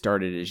before we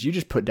started is you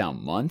just put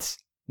down months.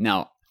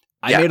 Now,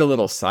 I made a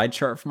little side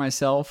chart for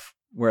myself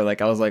where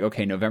I was like,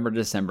 okay, November to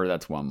December,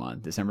 that's 1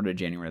 month. December to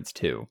January, that's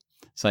 2.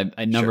 So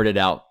I numbered it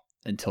out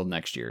until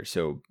next year.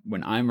 So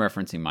when I'm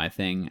referencing my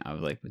thing, I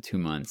was like, with 2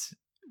 months,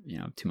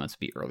 2 months would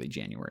be early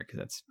January, because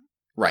that's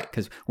right.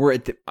 Because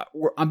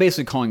I'm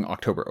basically calling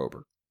October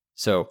over.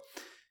 So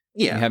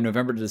you have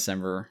November to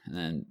December, and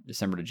then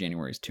December to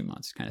January is 2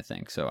 months kind of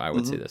thing. So I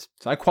would say this.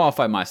 So I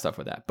qualify my stuff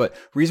with that. But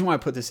reason why I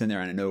put this in there,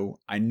 and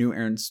I knew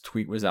Aaron's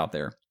tweet was out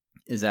there,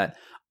 is that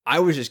I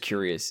was just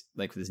curious,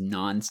 like with this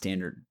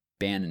non-standard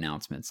ban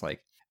announcements,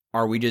 like,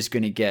 are we just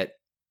going to get,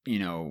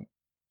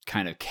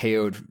 kind of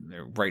KO'd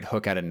right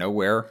hook out of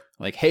nowhere?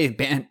 Like, hey,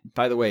 ban,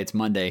 by the way, it's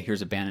Monday,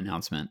 here's a ban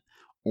announcement.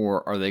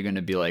 Or are they going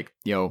to be like,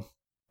 yo,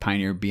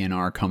 Pioneer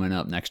BNR coming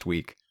up next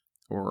week?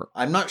 Or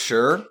I'm not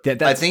sure.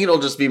 I think it'll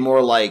just be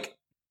more like,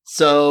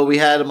 so we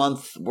had a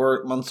month's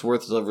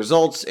worth of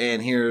results,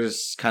 and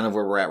here's kind of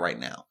where we're at right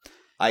now.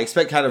 I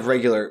expect kind of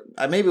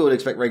I maybe would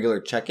expect regular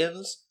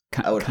check-ins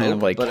I would kind hope,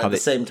 of like but how at the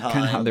same time,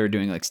 kind of how they were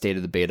doing like state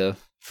of the beta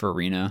for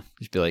Arena.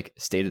 Just be like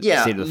state of the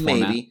format.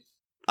 Maybe.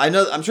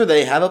 I'm sure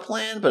they have a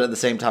plan, but at the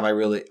same time, I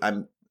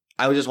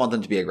would just want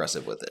them to be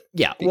aggressive with it.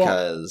 Yeah,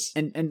 because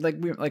and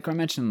like I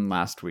mentioned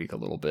last week a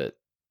little bit,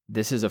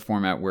 this is a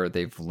format where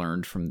they've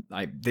learned from.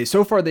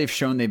 So far they've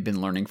shown they've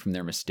been learning from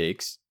their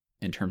mistakes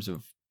in terms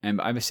of,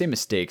 and I would say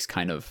mistakes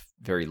kind of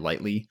very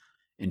lightly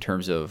in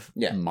terms of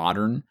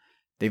Modern.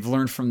 They've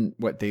learned from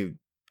what they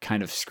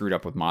kind of screwed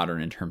up with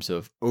Modern in terms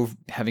of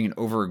having an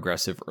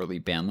over-aggressive early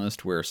ban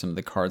list where some of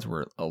the cards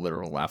were a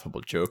literal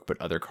laughable joke,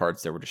 but other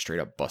cards that were just straight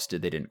up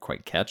busted they didn't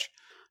quite catch.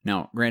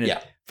 Now, granted,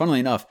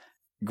 funnily enough,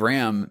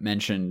 Graham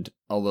mentioned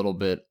a little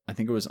bit, I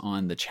think it was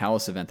on the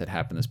Chalice event that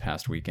happened this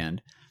past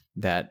weekend,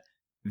 that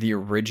the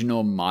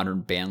original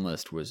Modern ban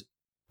list was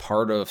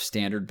part of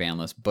standard ban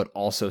list, but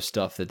also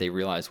stuff that they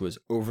realized was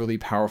overly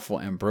powerful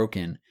and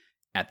broken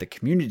at the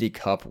Community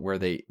Cup, where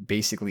they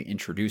basically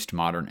introduced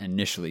Modern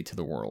initially to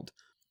the world.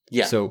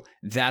 Yeah. So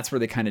that's where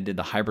they kind of did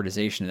the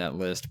hybridization of that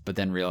list, but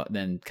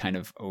then kind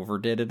of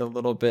overdid it a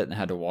little bit and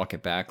had to walk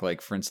it back. Like,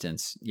 for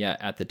instance,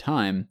 at the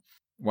time,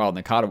 Wild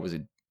Nakata was a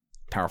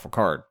powerful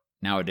card.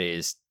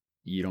 Nowadays,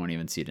 you don't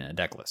even see it in a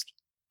deck list.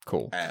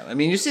 Cool. I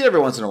mean, you see it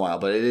every once in a while,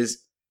 but it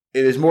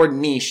is more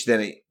niche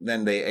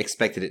than they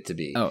expected it to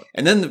be. Oh.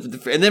 And then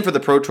for the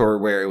Pro Tour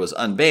where it was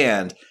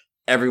unbanned,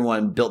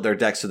 everyone built their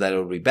deck so that it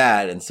would be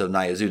bad, and so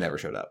Nyazu never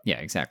showed up. Yeah,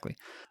 exactly.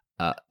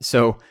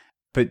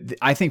 But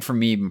I think for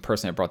me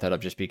personally, I brought that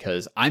up just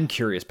because I'm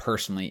curious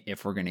personally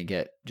if we're going to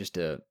get just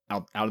a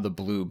out of the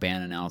blue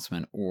ban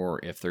announcement, or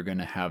if they're going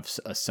to have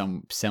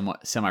some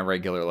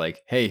semi-regular, like,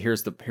 hey,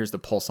 here's the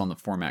pulse on the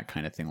format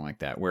kind of thing like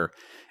that. Where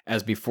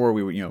as before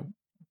we would,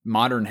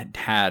 Modern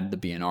had the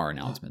BNR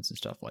announcements and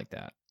stuff like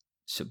that.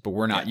 So, but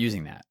we're not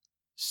using that.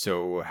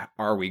 So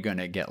are we going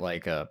to get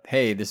like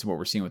hey, this is what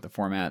we're seeing with the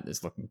format.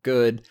 It's looking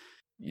good,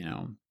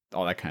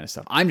 all that kind of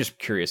stuff. I'm just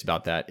curious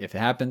about that. If it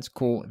happens,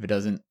 cool. If it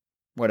doesn't,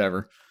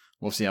 whatever.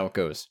 We'll see how it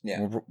goes.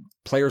 Yeah.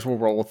 Players will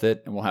roll with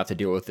it, and we'll have to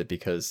deal with it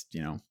because,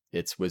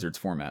 it's Wizards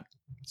format.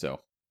 So.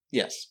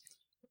 Yes.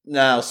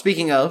 Now,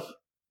 speaking of,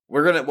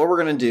 what we're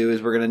gonna do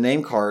is we're gonna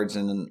name cards,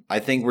 and I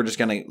think we'll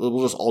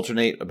just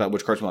alternate about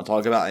which cards we want to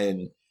talk about,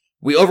 and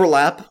we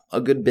overlap a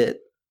good bit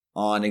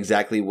on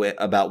exactly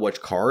about which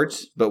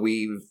cards, but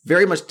we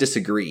very much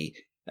disagree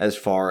as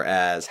far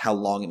as how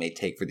long it may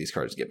take for these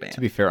cards to get banned.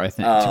 To be fair,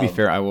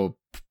 I will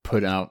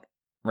put out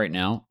right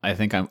now, I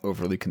think I'm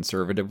overly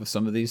conservative with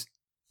some of these.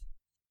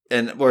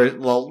 And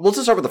let's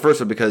just start with the first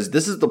one, because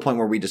this is the point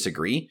where we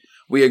disagree.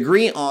 We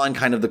agree on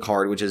kind of the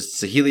card, which is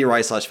Saheeli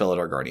Rai /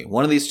 Felidar Guardian.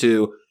 One of these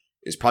two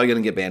is probably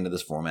going to get banned in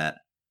this format.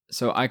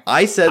 So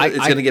I said it's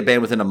going to get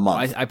banned within a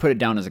month. I put it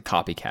down as a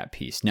copycat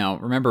piece. Now,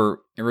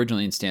 remember,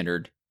 originally in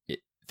Standard,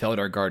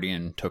 Felidar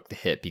Guardian took the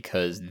hit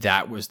because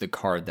that was the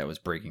card that was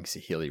breaking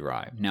Saheeli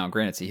Rai. Now,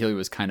 granted, Saheeli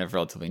was kind of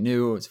relatively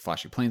new. It was a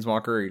flashy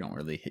Planeswalker. You don't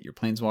really hit your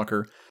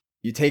Planeswalker.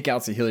 You take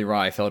out Saheeli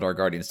Rai, Felidar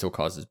Guardian still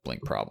causes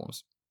blink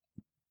problems.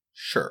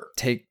 Sure.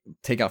 Take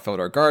out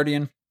Felidar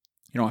Guardian.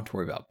 You don't have to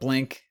worry about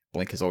blink.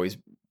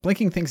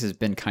 Blinking things has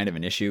been kind of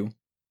an issue.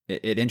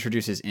 It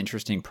introduces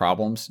interesting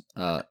problems.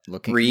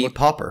 Looking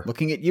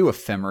at you,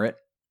 Ephemerate.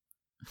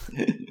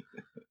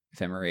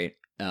 Ephemerate.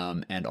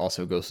 And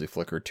also Ghostly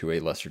Flicker to a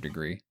lesser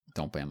degree.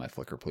 Don't ban my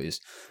Flicker, please.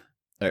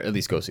 Or at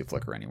least Ghostly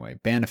Flicker anyway.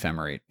 Ban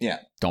Ephemerate. Yeah.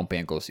 Don't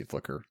ban Ghostly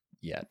Flicker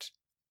yet.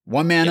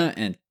 1 mana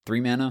and 3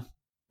 mana.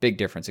 Big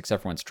difference,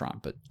 except for when it's Tron.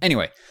 But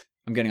anyway,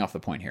 I'm getting off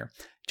the point here.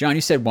 John,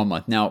 you said 1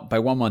 month. Now, by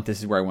 1 month, this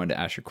is where I wanted to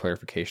ask your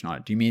clarification on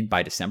it. Do you mean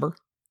by December?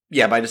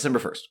 Yeah, by December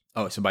 1st.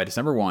 Oh, so by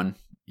December 1,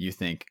 you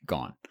think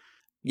gone.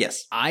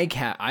 Yes.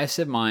 I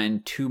said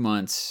mine 2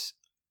 months,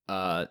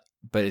 but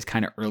it's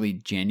kind of early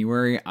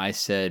January. I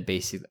said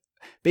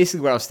basically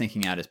what I was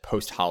thinking at is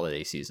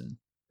post-holiday season.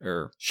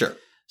 Sure.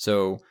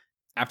 So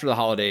after the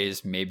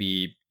holidays,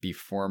 maybe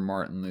before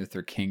Martin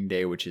Luther King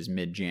Day, which is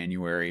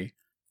mid-January.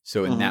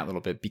 So in that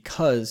little bit,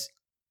 because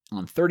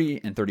on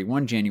 30 and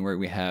 31 January,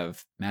 we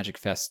have Magic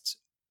Fests,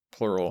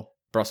 plural,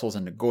 Brussels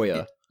and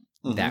Nagoya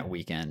that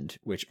weekend,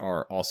 which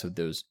are also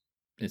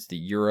it's the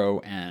Euro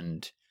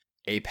and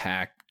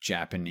APAC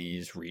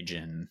Japanese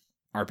region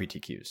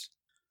RPTQs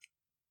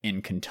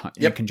in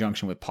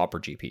conjunction with Pauper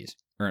GPs.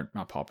 Or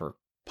not Pauper,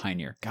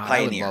 Pioneer. God,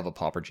 Pioneer. I would love a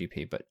Pauper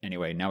GP, but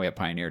anyway, now we have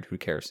Pioneered. Who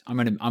cares? I'm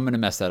gonna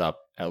mess that up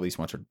at least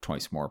once or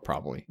twice more,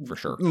 probably, for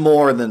sure.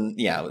 More than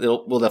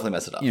we'll definitely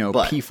mess it up.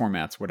 P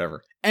formats,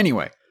 whatever.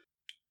 Anyway,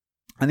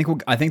 I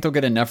think they'll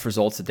get enough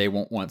results that they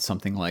won't want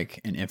something like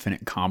an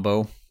infinite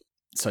combo,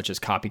 such as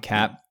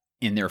Copycat,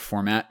 in their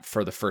format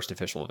for the first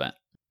official event.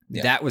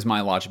 Yeah. That was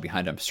my logic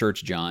behind it.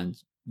 Search, John.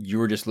 You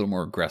were just a little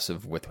more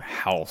aggressive with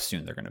how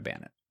soon they're going to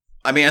ban it.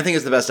 I mean, I think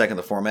it's the best deck in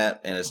the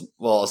format, and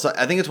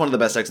I think it's one of the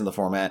best decks in the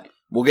format.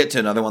 We'll get to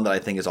another one that I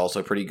think is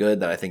also pretty good,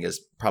 that I think is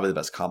probably the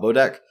best combo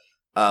deck.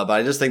 But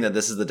I just think that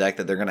this is the deck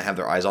that they're going to have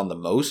their eyes on the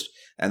most,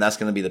 and that's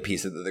going to be the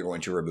piece that they're going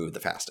to remove the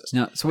fastest.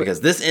 Now,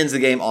 because this ends the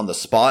game on the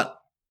spot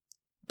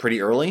pretty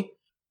early.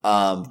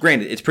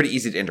 Granted, it's pretty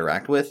easy to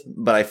interact with,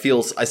 but I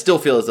still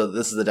feel as though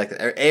this is the deck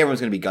that everyone's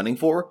going to be gunning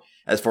for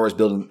as far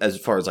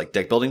as like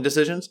deck building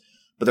decisions.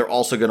 But they're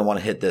also going to want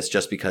to hit this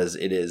just because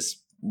it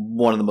is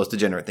one of the most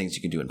degenerate things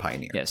you can do in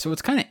Pioneer. Yeah. So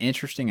what's kind of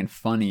interesting and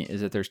funny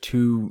is that there's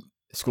two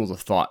schools of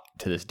thought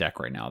to this deck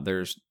right now.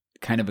 There's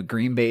kind of a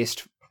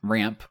green-based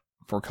ramp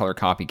 4-color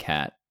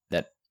copycat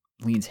that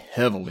leans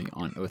heavily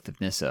on Oath of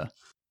Nissa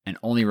and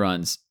only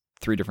runs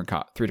three different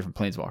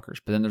planeswalkers.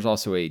 But then there's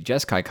also a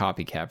Jeskai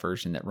copycat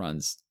version that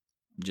runs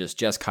just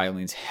Jeskai,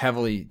 leans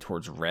heavily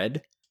towards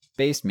red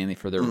based, mainly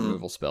for their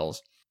removal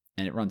spells.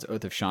 And it runs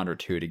Oath of Chandra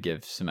too to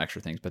give some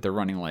extra things. But they're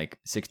running like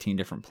 16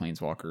 different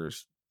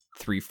planeswalkers,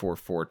 3, 4,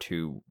 4,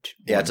 2.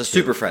 Yeah, it's a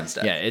Super Friends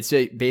deck. Yeah, it's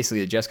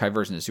basically the Jeskai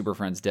version of the Super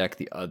Friends deck.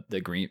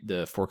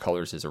 The 4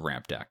 colors is a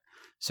ramp deck.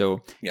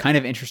 So kind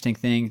of interesting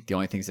thing. The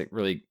only things that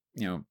really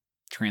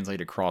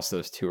translate across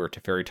those two are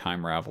Teferi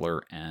Time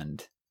Raveler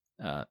and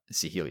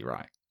Saheeli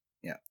Rai.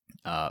 Yeah.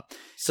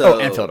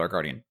 And Felidar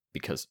Guardian,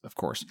 because of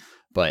course.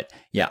 But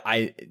yeah,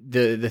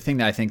 the thing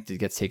that I think that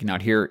gets taken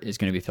out here is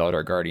going to be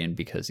Felidar Guardian,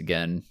 because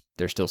again,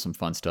 there's still some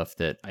fun stuff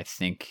that I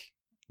think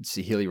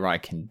Saheeli Rai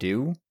can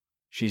do.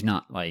 She's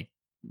not like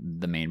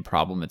the main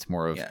problem. It's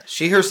more of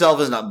she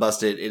herself is not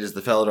busted. It is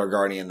the Felidar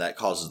Guardian that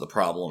causes the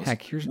problems.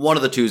 Heck, one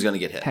of the two is going to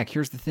get hit. Heck,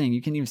 here's the thing: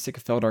 you can even stick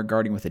a Felidar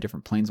Guardian with a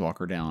different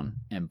planeswalker down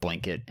and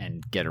blink it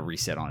and get a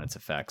reset on its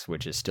effects,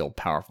 which is still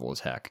powerful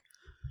as heck.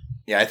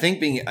 Yeah, I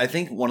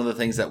think one of the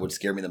things that would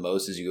scare me the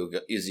most is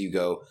you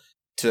go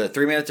to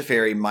 3 mana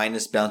Teferi,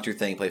 minus bounce your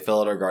thing, play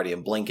Felidar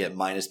Guardian, blink it,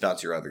 minus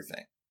bounce your other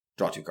thing,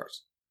 draw 2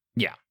 cards.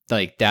 Yeah,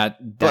 like that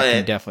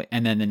can definitely.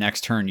 And then the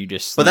next turn you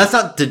just. But that's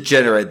not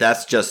degenerate.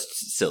 That's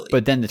just silly.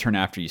 But then the turn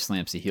after you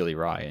slam Saheeli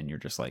Rai, and you're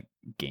just like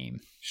game.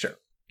 Sure.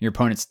 Your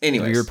opponent's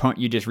anyways.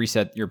 You just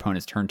reset your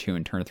opponent's turn 2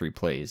 and turn 3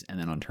 plays, and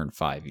then on turn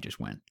 5 you just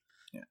win.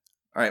 Yeah.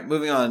 All right,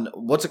 moving on.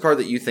 What's a card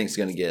that you think is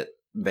going to get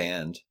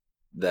banned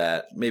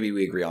that maybe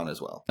we agree on as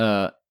well?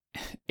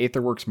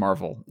 Aetherworks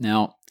Marvel.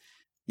 Now,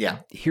 yeah.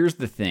 Here's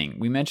the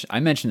thing. I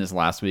mentioned this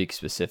last week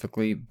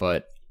specifically,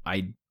 but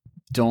I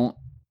don't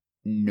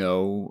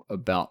know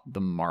about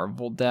the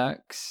Marvel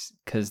decks,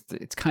 because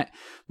it's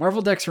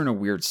Marvel decks are in a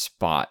weird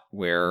spot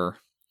where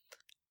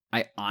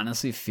I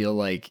honestly feel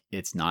like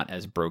it's not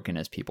as broken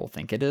as people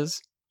think it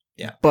is.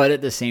 Yeah. But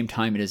at the same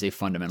time, it is a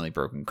fundamentally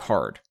broken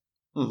card.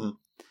 Mm-hmm.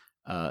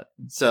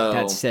 So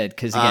that said,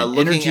 because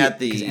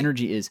again,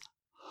 energy is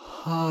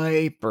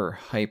hyper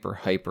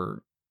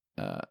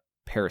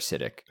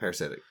parasitic.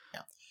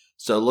 Yeah.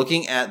 So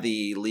looking at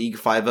the League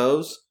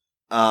 5-0s,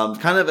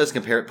 kind of as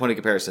point of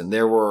comparison,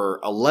 there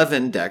were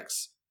 11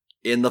 decks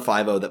in the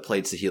 5-0 that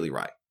played Saheeli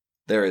Rai.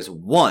 There is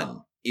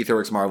one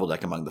Aetherworks Marvel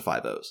deck among the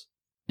 5-0s.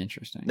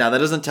 Interesting. Now, that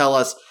doesn't tell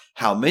us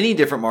how many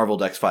different Marvel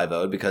decks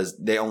 5-0'd, because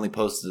they only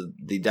posted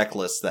the deck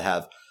lists that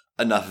have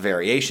enough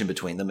variation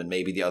between them, and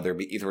maybe the other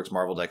Aetherworks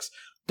Marvel decks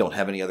don't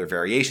have any other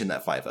variation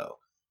that 5-0.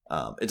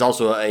 It's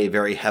also a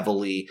very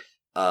heavily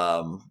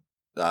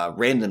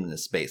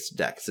randomness-based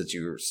deck, since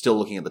you're still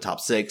looking at the top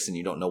 6 and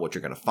you don't know what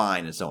you're going to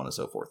find, and so on and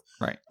so forth.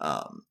 Right.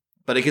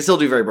 But it can still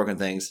do very broken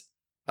things.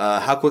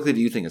 How quickly do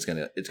you think it's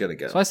gonna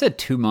go? So I said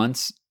 2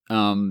 months,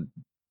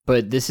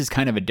 but this is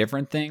kind of a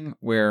different thing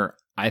where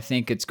I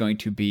think it's going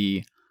to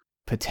be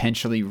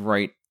potentially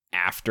right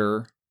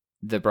after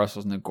the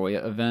Brussels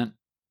Nagoya event.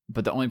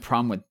 But the only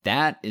problem with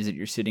that is that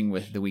you're sitting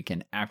with the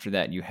weekend after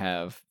that you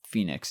have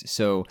Phoenix.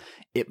 So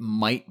it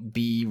might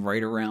be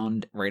right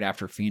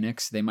after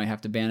Phoenix. They might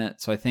have to ban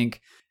it. So I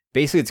think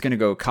basically it's going to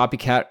go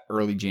copycat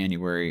early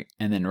January.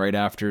 And then right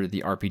after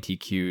the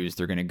RPTQs,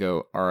 they're going to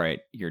go, all right,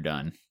 you're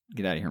done.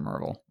 Get out of here,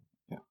 Marvel.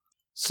 Yeah.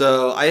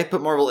 So I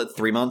put Marvel at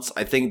 3 months.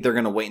 I think they're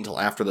going to wait until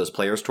after those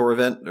Players Tour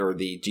event or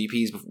the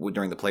GPs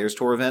during the Players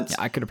Tour events.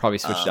 Yeah, I could have probably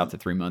switched it out to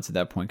 3 months at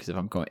that point, because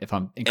if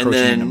I'm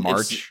encroaching into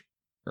March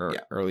or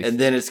early, and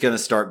then it's going to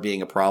start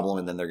being a problem,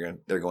 and then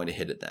they're going to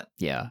hit it then.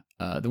 Yeah.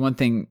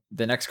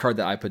 The next card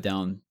that I put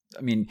down,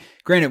 I mean,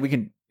 granted, we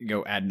can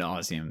go ad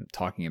nauseum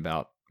talking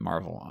about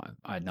Marvel.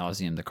 Ad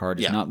nauseum, the card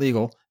is not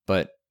legal,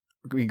 but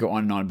we can go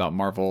on and on about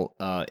Marvel.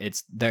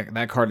 It's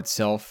that card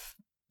itself.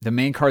 The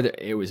main card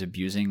that it was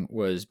abusing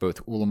was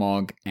both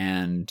Ulamog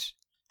and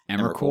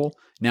Emrakul.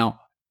 Now,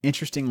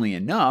 interestingly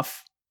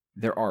enough,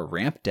 there are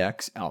ramp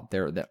decks out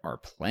there that are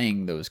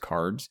playing those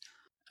cards.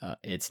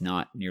 It's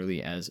not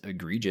nearly as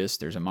egregious.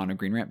 There's a mono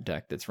green ramp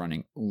deck that's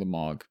running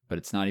Ulamog, but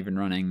it's not even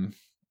running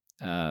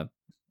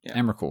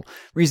Emrakul.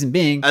 Reason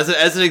being,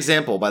 as an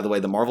example, by the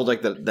way, the Marvel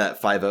deck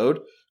that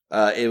 5-0'd,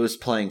 it was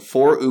playing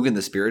 4 Ugin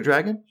the Spirit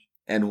Dragon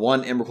and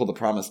 1 Emrakul the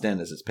Promised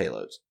Den as its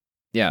payloads.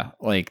 Yeah,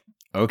 like,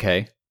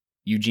 okay.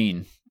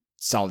 Eugene,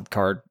 solid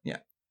card. Yeah.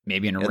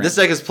 Maybe in a ramp. This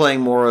deck is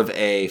playing more of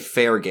a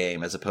fair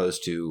game as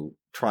opposed to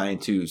trying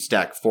to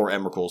stack 4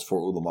 Emrakuls,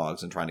 4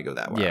 Ulamogs, and trying to go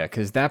that way. Yeah,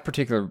 because that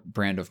particular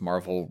brand of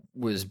Marvel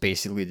was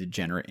basically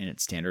degenerate in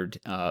its standard.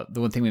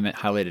 The one thing we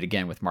highlighted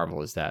again with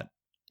Marvel is that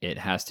it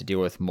has to deal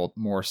with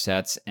more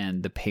sets,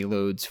 and the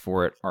payloads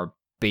for it are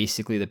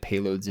basically the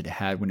payloads it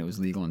had when it was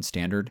legal and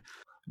standard,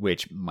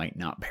 which might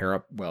not pair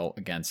up well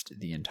against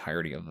the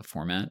entirety of the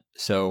format.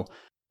 So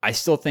I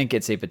still think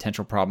it's a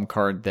potential problem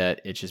card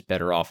that it's just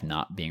better off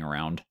not being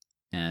around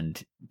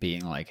and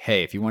being like,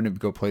 hey, if you want to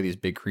go play these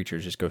big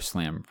creatures, just go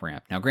slam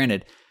ramp. Now,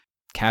 granted,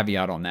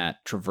 caveat on that,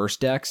 Traverse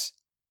decks,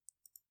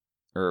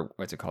 or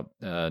what's it called?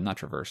 Not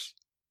Traverse,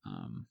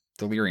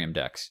 Delirium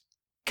decks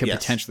could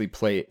potentially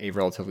play a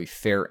relatively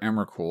fair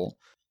Emrakul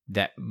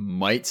that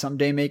might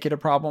someday make it a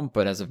problem,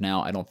 but as of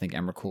now, I don't think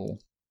Emrakul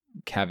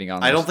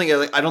caveat. I don't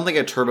think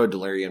a Turbo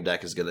Delirium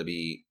deck is going to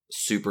be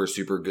super,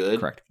 super good.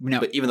 Correct.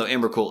 Now, but even though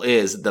Emrakul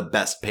is the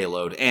best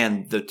payload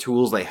and the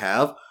tools they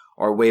have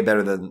are way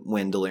better than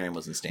when Delirium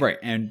was in standard. Right,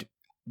 and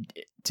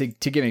to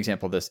give an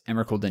example of this,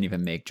 Emrakul didn't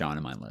even make John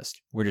in my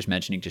list. We're just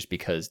mentioning just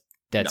because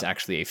that's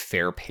actually a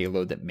fair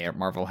payload that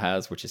Marvel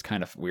has, which is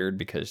kind of weird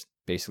because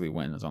basically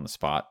wins on the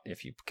spot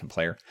if you can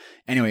play her.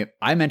 Anyway,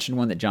 I mentioned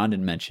one that John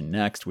didn't mention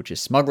next, which is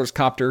Smuggler's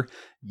Copter,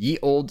 Ye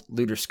Old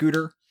Looter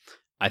Scooter.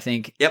 I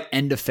think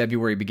end of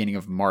February, beginning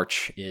of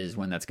March is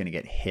when that's going to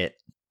get hit,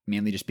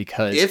 mainly just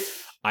because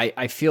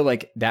I feel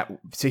like that.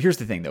 So here's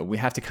the thing, though. We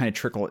have to kind of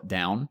trickle it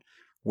down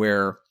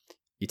where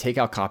you take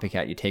out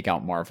Copycat, you take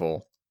out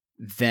Marvel.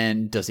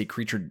 Then does a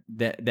creature,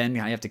 then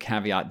I have to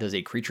caveat, does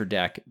a creature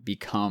deck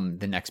become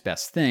the next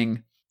best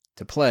thing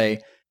to play?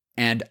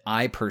 And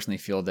I personally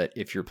feel that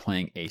if you're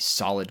playing a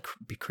solid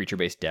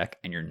creature-based deck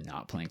and you're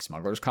not playing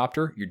Smuggler's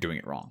Copter, you're doing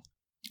it wrong.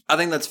 I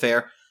think that's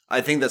fair.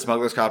 I think that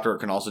Smuggler's Copter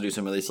can also do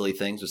some really silly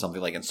things with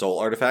something like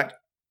Ensoul Artifact.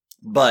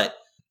 But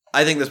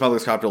I think the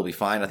Smuggler's Copter will be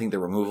fine. I think the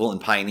removal in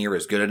Pioneer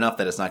is good enough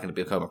that it's not going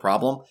to become a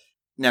problem.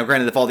 Now,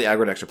 granted, if all the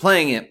aggro decks are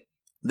playing it,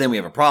 then we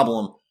have a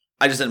problem.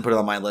 I just didn't put it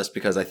on my list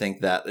because I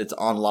think that it's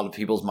on a lot of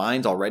people's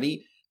minds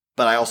already,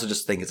 but I also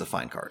just think it's a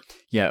fine card.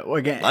 Yeah, well,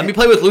 again, let me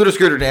play with Looter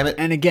Scooter, damn it.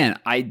 And again,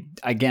 I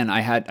kind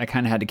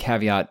of had to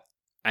caveat,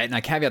 and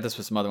I caveat this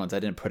with some other ones. I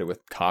didn't put it with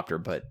Copter,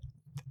 but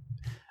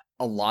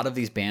a lot of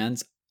these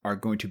bans are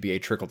going to be a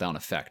trickle down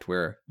effect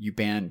where you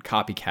ban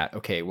Copycat.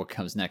 Okay, what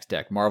comes next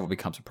deck? Marvel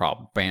becomes a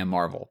problem. Ban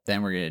Marvel.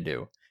 Then we're going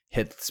to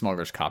hit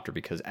Smuggler's Copter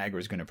because aggro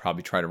is going to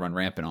probably try to run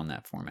rampant on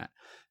that format.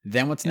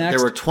 Then what's next?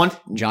 There were 20.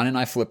 John and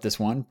I flipped this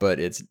one,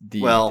 but it's the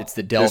Delve.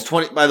 There's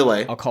 20. By the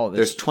way, I'll call it this.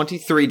 There's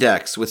 23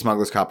 decks with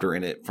Smuggler's Copter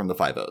in it from the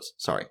 5-0s.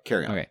 Sorry,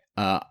 carry on. Okay,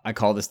 I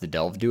call this the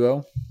Delve Duo.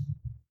 I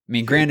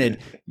mean, granted,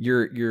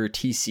 your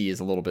TC is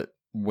a little bit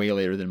way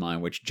later than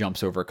mine, which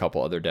jumps over a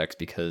couple other decks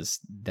because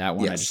that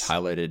one I just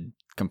highlighted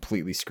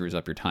completely screws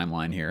up your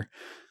timeline here.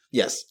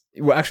 Yes.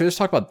 Well, actually, let's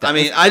talk about that. I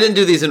mean, I didn't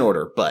do these in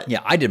order, but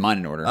yeah, I did mine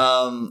in order.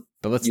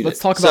 But let's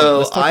talk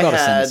about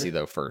Ascendancy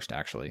though first,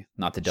 actually,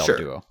 not the Delve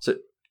Duo.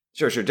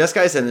 Sure.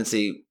 Jeskai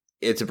Ascendancy,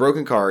 it's a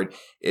broken card.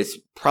 It's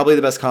probably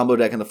the best combo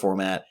deck in the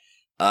format.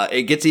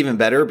 It gets even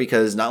better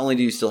because not only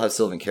do you still have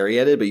Sylvan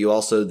Caryatid, but you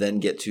also then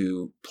get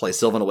to play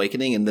Sylvan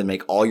Awakening and then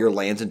make all your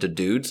lands into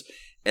dudes.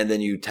 And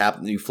then you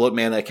float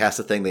mana, cast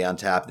a thing, they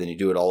untap, then you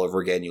do it all over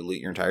again. You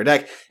loot your entire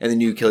deck, and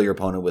then you kill your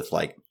opponent with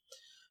like,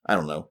 I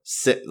don't know,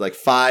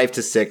 5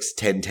 to 6,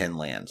 10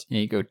 lands.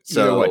 Yeah, you go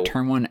what?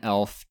 Turn 1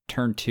 elf,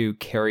 turn 2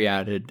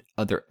 Caryatid,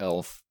 other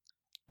elf,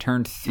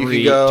 turn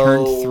 3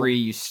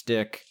 you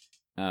stick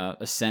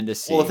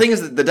Ascendancy. Well, the thing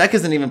is that the deck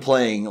isn't even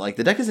playing like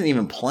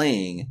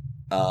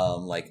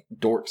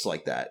dorks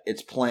like that.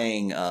 It's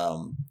playing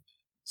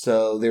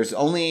so there's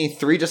only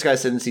 3 Jeskai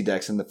Ascendancy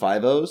decks in the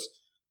 5-0s,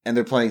 and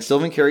they're playing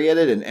Sylvan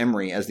Caryatid and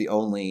Emry as the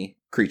only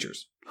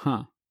creatures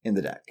in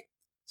the deck.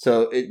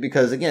 So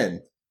because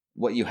again,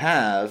 what you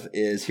have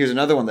is here's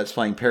another one that's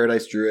playing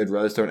Paradise Druid,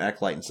 Rosethorn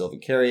Acolyte, and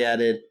Sylvan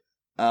Caryatid.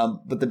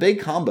 But the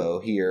big combo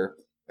here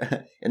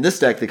in this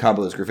deck, the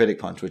combo is Graphitic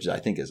Punch, which I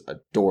think is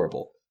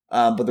adorable.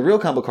 But the real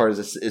combo card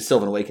is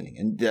Sylvan Awakening.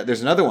 And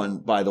there's another one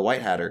by the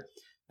White Hatter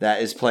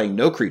that is playing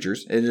no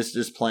creatures. It is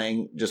just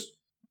playing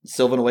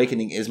Sylvan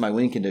Awakening is my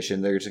win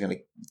condition. They're just going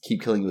to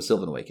keep killing you with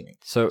Sylvan Awakening.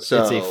 So it's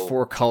a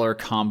 4-color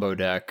combo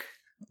deck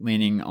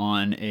leaning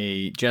on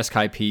a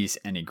Jeskai piece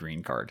and a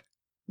green card.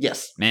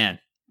 Yes. Man,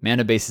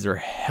 mana bases are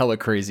hella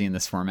crazy in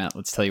this format.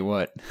 Let's tell you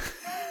what.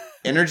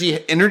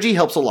 Energy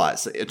helps a lot.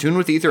 So Attune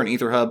with Aether and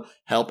Aether Hub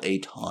help a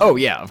ton. Oh,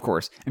 yeah, of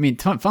course. I mean,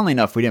 funnily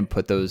enough, we didn't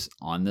put those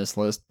on this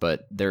list,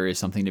 but there is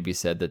something to be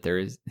said that there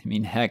is. I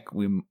mean, heck,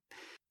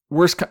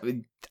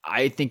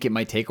 I think it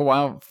might take a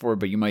while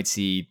but you might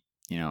see,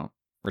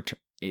 what's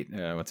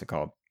it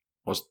called?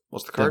 What's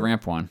the card? The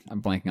ramp one.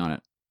 I'm blanking on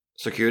it.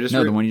 Circuitous?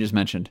 No, the one you just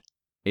mentioned.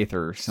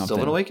 Aether or something.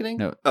 Sylvan Awakening?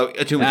 No. Oh,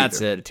 Attune with Aether.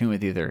 That's it. Attune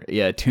with Aether.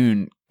 Yeah,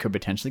 Attune could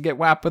potentially get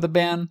whapped with a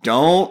ban.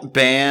 Don't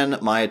ban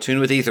my Attune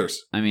with Aethers.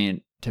 I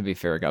mean, to be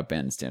fair, it got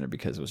banned in Standard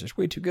because it was just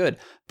way too good.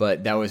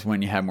 But that was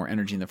when you had more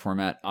energy in the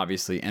format.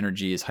 Obviously,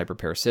 energy is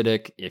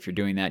hyperparasitic. If you're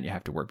doing that, you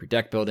have to work your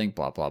deck building,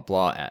 blah, blah,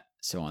 blah,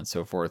 so on and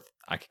so forth.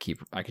 I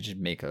could just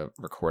make a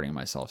recording of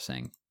myself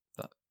saying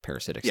the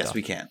parasitic stuff. Yes,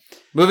 we can.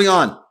 Moving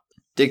on.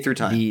 Dig Through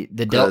Time.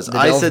 Because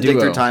I said Dig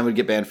Through Time would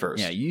get banned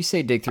first. Yeah, you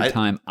say Dig Through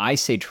Time. I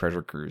say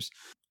Treasure Cruise.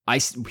 I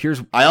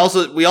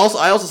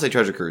also say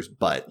Treasure Cruise,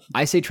 but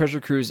I say Treasure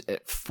Cruise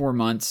at 4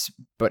 months,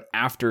 but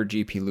after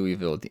GP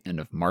Louisville at the end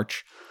of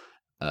March.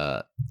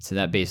 So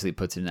that basically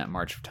puts it in that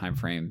March time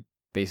frame,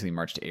 basically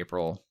March to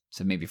April.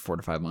 So maybe 4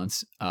 to 5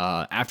 months.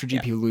 After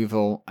GP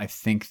Louisville, I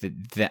think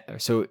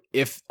that so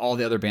if all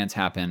the other bans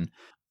happen,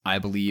 I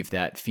believe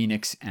that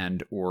Phoenix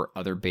and or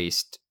other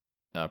based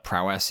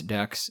prowess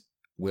decks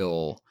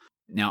will.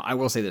 Now, I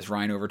will say this: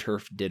 Ryan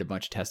Overturf did a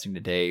bunch of testing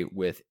today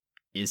with.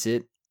 Is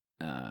it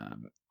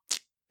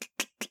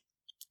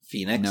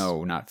Phoenix?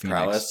 No, not Phoenix.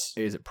 Prowess?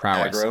 Is it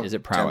Prowess? Aggro? Is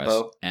it Prowess?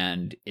 Tempo?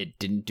 And it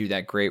didn't do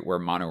that great. Where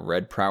Mono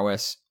Red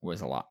Prowess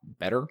was a lot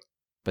better,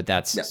 but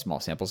that's a small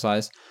sample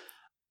size.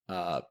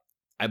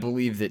 I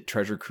believe that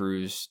Treasure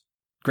Cruise.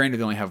 Granted,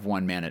 they only have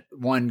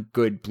one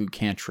good blue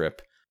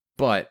cantrip,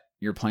 but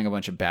you're playing a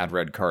bunch of bad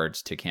red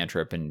cards to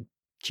cantrip and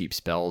cheap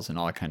spells and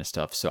all that kind of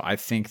stuff. So I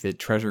think that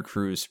Treasure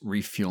Cruise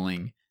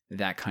refueling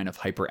that kind of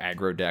hyper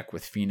aggro deck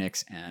with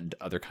Phoenix and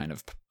other kind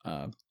of.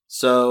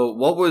 So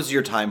what was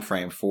your time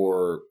frame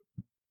for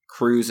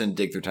Cruise and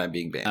Dig Through Time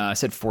being banned? I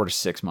said 4 to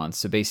 6 months.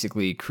 So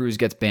basically, Cruise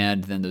gets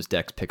banned, then those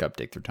decks pick up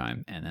Dig Through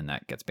Time, and then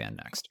that gets banned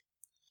next.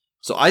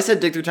 So I said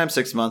Dig Through Time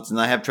 6 months, and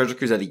I have Treasure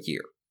Cruise at a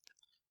year.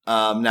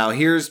 Now,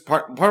 here's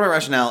part of my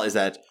rationale is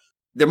that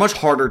they're much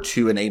harder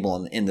to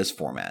enable in this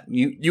format.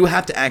 You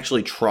have to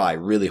actually try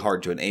really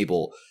hard to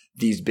enable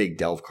these big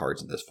delve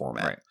cards in this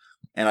format. Right.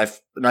 And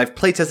I've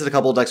play tested a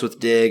couple of decks with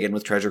Dig and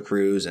with Treasure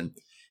Cruise, and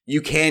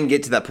you can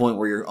get to that point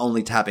where you're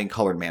only tapping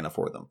colored mana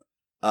for them.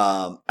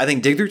 I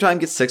think Dig Through Time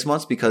gets 6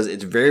 months because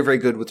it's very, very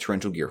good with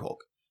Torrential Gearhulk,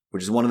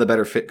 which is one of the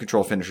better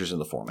control finishers in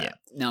the format. Yeah.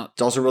 Now,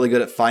 it's also really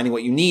good at finding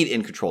what you need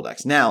in control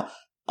decks. Now,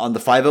 on the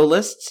 5-0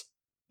 lists,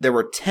 there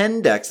were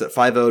 10 decks that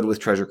 5-0'd with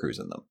Treasure Cruise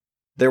in them.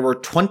 There were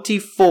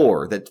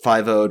 24 that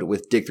 5-0'd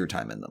with Dig Through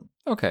Time in them.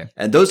 Okay.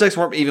 And those decks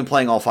weren't even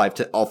playing all 4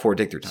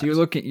 Dig Through Times. So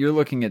you're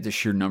looking at the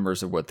sheer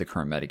numbers of what the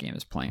current metagame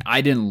is playing.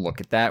 I didn't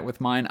look at that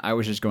with mine. I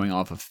was just going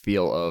off a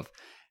feel of,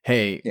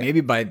 hey,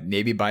 maybe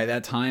by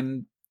that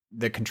time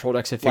the control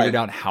decks have figured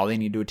out how they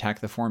need to attack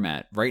the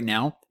format. Right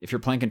now, if you're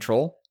playing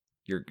control,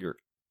 you're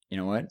you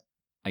know what?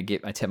 I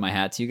tip my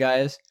hat to you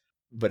guys,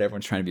 but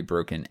everyone's trying to be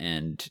broken,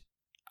 and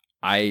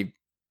I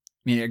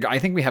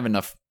think we have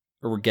enough,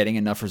 or we're getting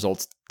enough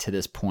results to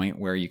this point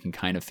where you can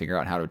kind of figure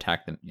out how to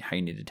attack them, how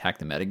you need to attack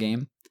the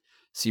metagame.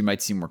 So you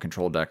might see more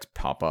control decks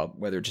pop up,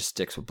 whether it just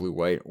sticks with blue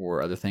white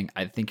or other thing.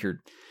 I think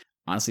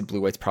honestly, blue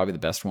white's probably the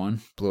best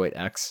one, blue white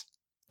X,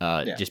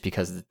 just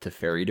because of the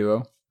Teferi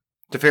duo.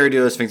 Teferi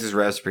duo, Sphinx's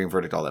Rev, Supreme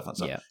Verdict, all that fun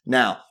stuff. Yeah.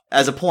 Now,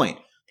 as a point,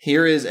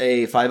 here is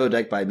a 5-0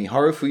 deck by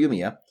Miharu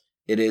Fuyumiya.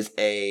 It is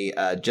a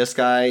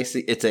Jeskai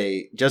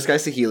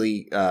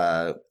Saheeli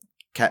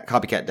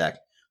copycat deck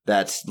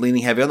that's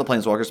leaning heavy on the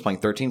Planeswalkers. It's playing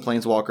 13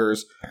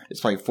 Planeswalkers. It's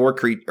playing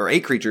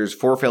 8 creatures,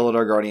 4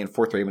 Felidar Guardian,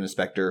 4 Thraben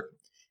Inspector,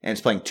 and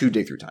it's playing 2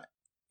 Dig Through Time.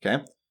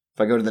 Okay? If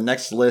I go to the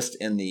next list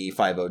in the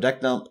 5-0 deck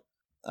dump,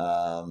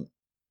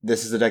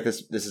 this is a deck.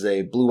 This is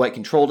a blue-white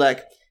control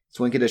deck. Its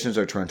win conditions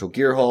are Torrential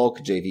Gearhulk,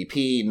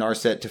 JVP,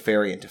 Narset,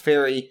 Teferi, and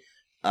Teferi.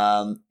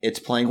 It's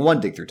playing 1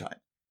 Dig Through Time.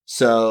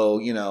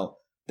 So,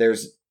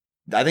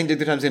 I think Dig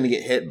Through Time is going to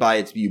get hit by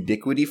its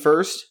ubiquity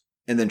first,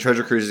 and then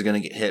Treasure Cruise is going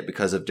to get hit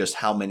because of just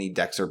how many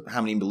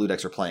blue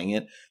decks are playing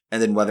it,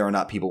 and then whether or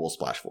not people will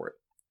splash for it.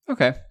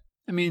 Okay.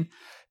 I mean,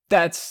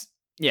 it's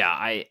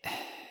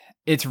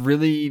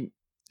really,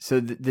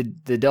 so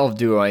the Delve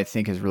Duo, I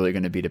think, is really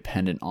going to be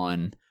dependent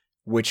on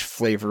which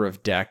flavor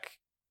of deck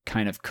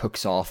kind of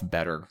cooks off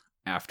better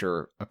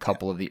after a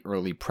couple of the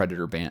early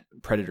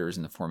predators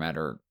in the format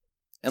are.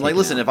 And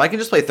listen, if I can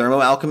just play Thermo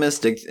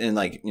Alchemist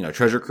and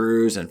Treasure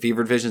Cruise and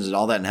Fevered Visions and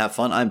all that and have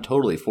fun, I'm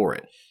totally for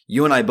it.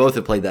 You and I both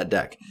have played that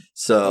deck,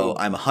 so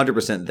I'm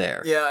 100%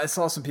 there. Yeah, I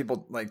saw some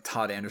people like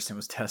Todd Anderson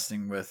was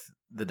testing with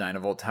the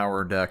Dynavolt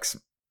Tower decks,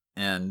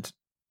 and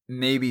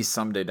maybe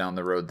someday down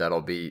the road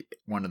that'll be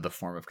one of the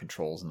form of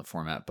controls in the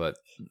format, but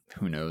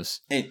who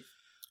knows? Hey,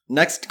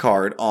 next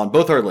card on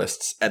both our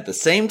lists at the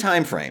same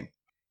time frame.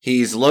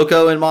 He's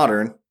Loco in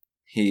Modern.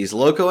 He's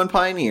Loco in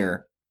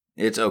Pioneer.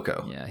 It's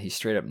Oko. Yeah, he's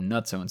straight up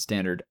nutso in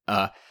Standard.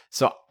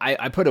 So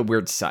I put a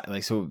weird side,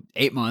 so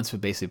 8 months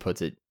would basically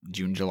puts it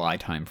June, July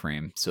time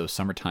frame. So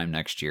summertime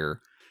next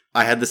year.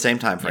 I had the same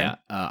time frame.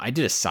 Yeah, I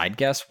did a side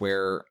guess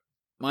where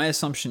my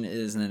assumption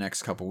is in the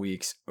next couple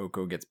weeks,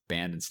 Oko gets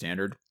banned in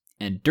Standard.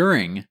 And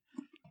during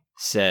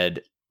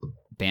said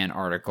ban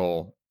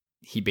article,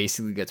 he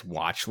basically gets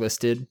watch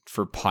listed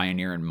for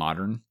Pioneer and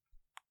Modern,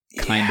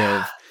 kind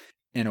of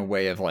in a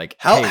way of like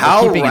how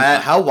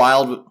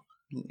wild.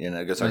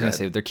 I was gonna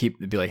say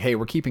they'd be like, hey,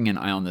 we're keeping an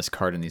eye on this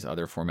card in these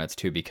other formats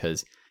too,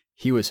 because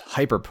he was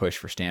hyper push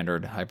for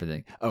Standard, hyper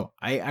thing. Oh,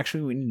 we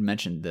need to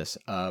mention this.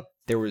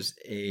 There was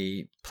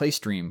a play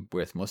stream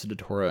with Melissa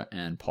DeTora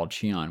and Paul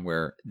Cheon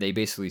where they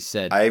basically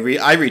said, I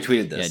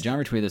retweeted this. Yeah, John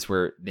retweeted this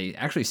where they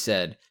actually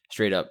said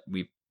straight up,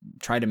 we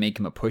tried to make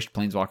him a pushed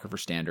Planeswalker for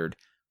Standard.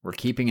 We're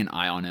keeping an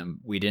eye on him.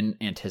 We didn't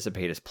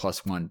anticipate his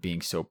 +1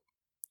 being so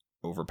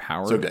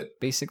overpowered. So good,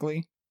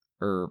 basically,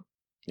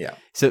 Yeah.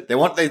 So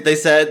they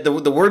said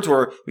the words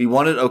were, we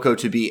wanted Oko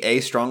to be a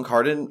strong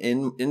card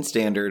in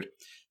Standard.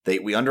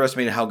 We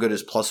underestimated how good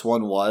his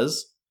 +1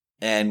 was,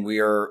 and we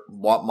are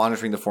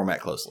monitoring the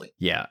format closely.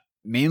 Yeah.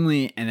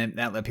 mainly, and then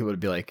that led people to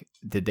be like,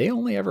 did they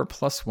only ever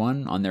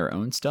 +1 on their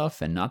own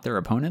stuff and not their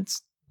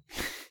opponents?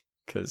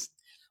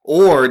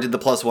 Or did the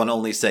 +1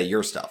 only say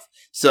your stuff?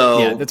 So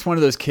yeah, that's one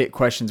of those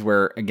questions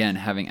where, again,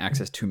 having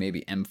access to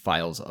maybe M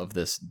files of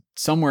this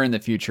somewhere in the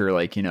future,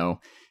 like,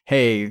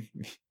 hey,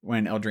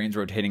 when Eldraine's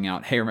rotating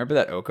out, hey, remember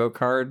that Oko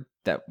card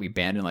that we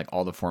banned in like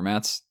all the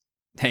formats?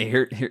 Hey,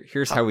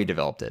 here's how we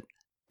developed it,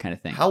 kind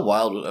of thing. How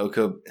wild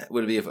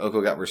would it be if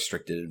Oko got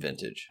restricted in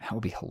Vintage? That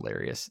would be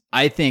hilarious.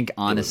 I think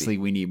honestly,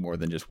 we need more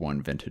than just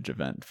one Vintage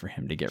event for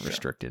him to get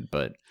restricted.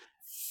 But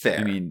fair.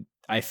 I mean,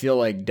 I feel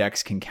like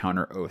decks can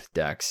counter Oath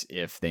decks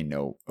if they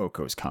know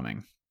Oko's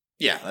coming.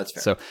 Yeah, that's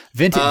fair. So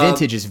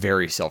Vintage is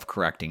very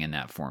self-correcting in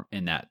that form,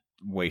 in that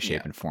way,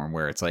 shape, and form,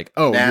 where it's like,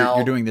 oh,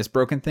 you're doing this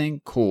broken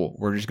thing? Cool.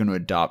 We're just going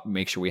to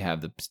make sure we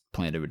have the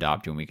plan to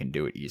adopt you and we can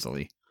do it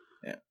easily.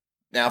 Yeah.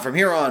 Now, from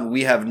here on,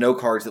 we have no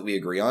cards that we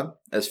agree on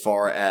as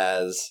far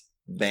as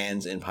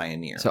bans in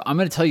Pioneer. So I'm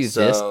going to tell you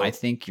this. I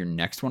think your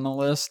next one on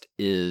the list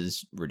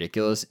is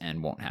ridiculous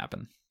and won't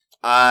happen.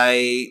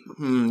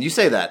 You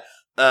say that.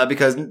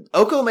 Because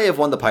Oko may have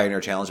won the Pioneer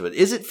Challenge, but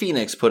Is It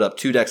Phoenix put up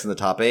 2 decks in the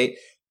top 8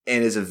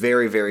 and is a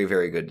very, very,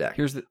 very good deck.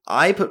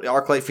 I put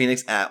Arclight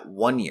Phoenix at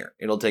 1 year.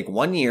 It'll take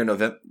 1 year.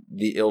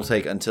 It'll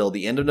take until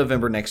the end of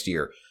November next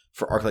year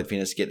for Arclight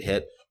Phoenix to get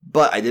hit.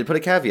 But I did put a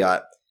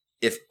caveat: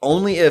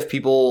 if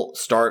people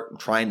start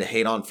trying to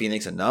hate on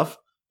Phoenix enough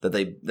that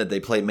they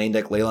play main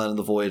deck Leyline of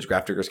the Voyage,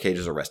 Grafdigger's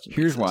Cages, or Rest in Peace.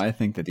 Here's why I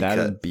think that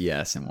is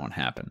BS and won't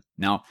happen.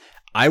 Now,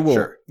 I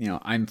will.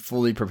 I'm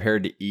fully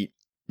prepared to eat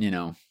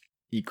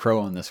crow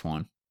on this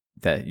one.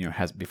 That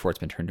has before it's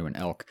been turned to an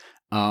elk.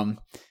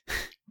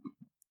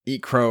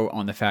 Eat crow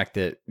on the fact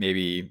that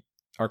maybe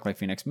Arclight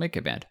Phoenix may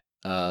get banned.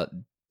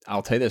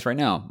 I'll tell you this right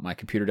now. My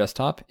computer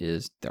desktop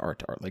is the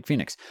Arclight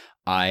Phoenix.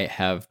 I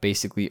have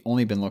basically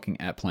only been looking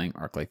at playing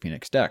Arclight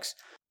Phoenix decks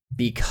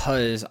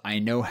because I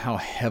know how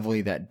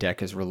heavily that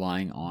deck is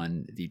relying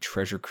on the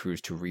Treasure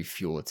Cruise to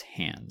refuel its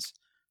hands.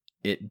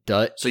 It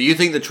does. So you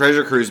think the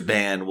Treasure Cruise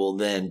ban will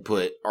then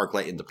put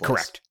Arclight into place?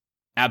 Correct.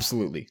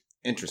 Absolutely.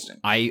 Interesting.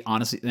 I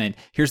honestly, and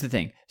here's the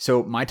thing.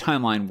 So my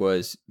timeline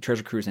was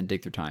Treasure Cruise and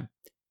Dig Through Time.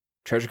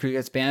 Treasure Cruise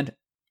gets banned,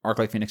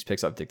 Arclight Phoenix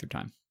picks up Dig Through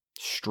Time.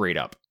 Straight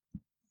up.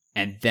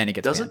 And then it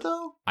gets banned. Does it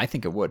though? I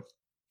think it would.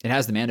 It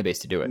has the mana base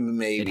to do it.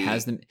 Maybe. It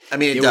has the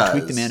it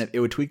does. It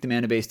would tweak the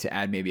mana base to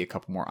add maybe a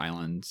couple more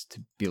islands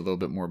to be a little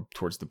bit more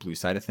towards the blue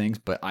side of things.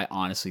 But I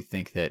honestly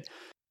think that,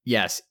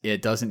 yes,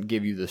 it doesn't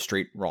give you the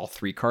straight raw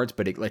 3 cards,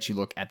 but it lets you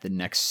look at the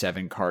next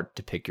 7 cards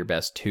to pick your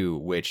best 2,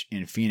 which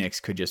in Phoenix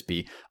could just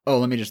be, oh,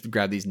 let me just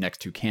grab these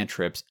next 2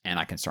 cantrips and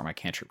I can start my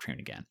cantrip train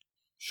again.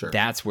 Sure.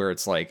 That's where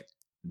it's like,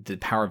 the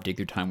power of Dig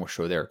Through Time will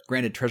show there.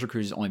 Granted, Treasure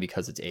Cruise is only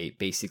because it's 8.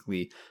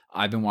 Basically,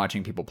 I've been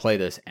watching people play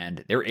this,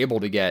 and they're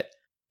able to get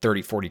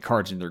 30, 40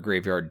 cards in their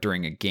graveyard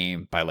during a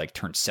game by like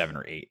turn 7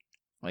 or 8.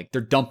 Like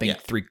they're dumping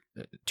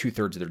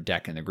 2/3 of their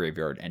deck in the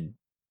graveyard and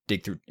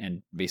dig through,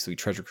 and basically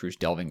Treasure Cruise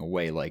delving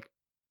away like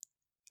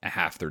a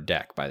half their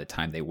deck by the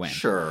time they win.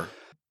 Sure.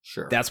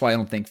 That's why I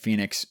don't think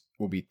Phoenix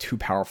will be too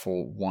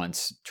powerful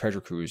once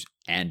Treasure Cruise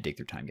and Dig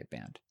Through Time get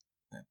banned.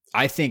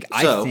 I think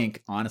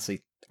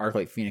honestly,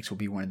 Arclight Phoenix will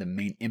be one of the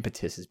main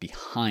impetuses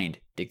behind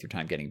Dig Through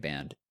Time getting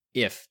banned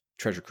if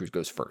Treasure Cruise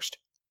goes first.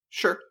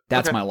 Sure.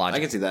 That's my logic. I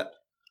can see that.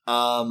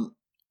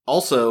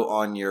 Also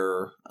on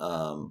your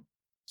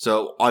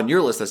so on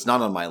your list that's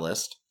not on my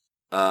list.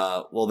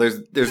 Well,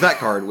 there's that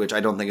card which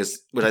I think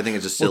is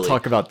just silly. We'll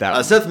talk about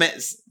that.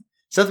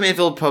 Seth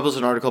Manfield published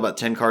an article about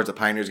 10 cards that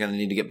Pioneer is going to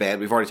need to get banned.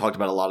 We've already talked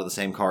about a lot of the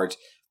same cards.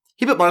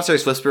 He put Monastery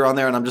Swiftspear on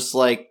there, and I'm just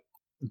like,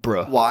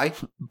 bruh, why?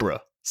 Bruh,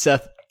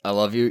 Seth, I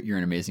love you. You're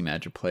an amazing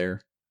Magic player.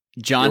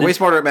 John, you're way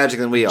smarter at Magic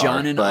than we are.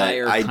 John and I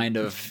are kind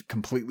of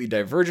completely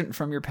divergent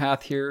from your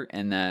path here,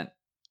 and that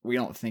we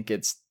don't think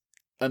it's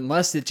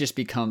unless they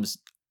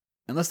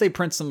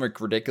print some like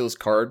ridiculous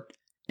card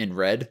in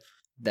red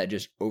that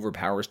just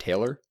overpowers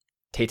Taylor.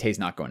 Tay-Tay's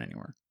not going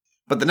anywhere.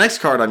 But the next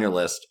card on your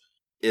list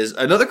is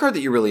another card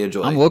that you really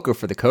enjoy. I'm loco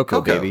for the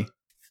Coco. Baby.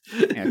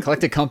 Yeah,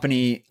 Collected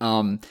Company.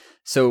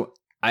 So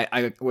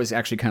I was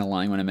actually kind of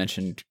lying when I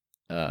mentioned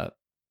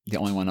the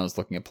only one I was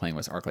looking at playing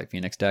was Arclight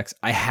Phoenix decks.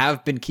 I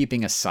have been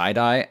keeping a side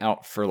eye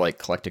out for like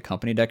Collected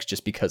Company decks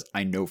just because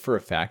I know for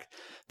a fact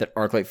that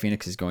Arclight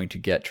Phoenix is going to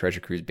get Treasure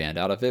Cruise banned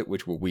out of it,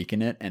 which will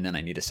weaken it, and then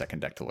I need a second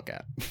deck to look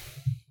at.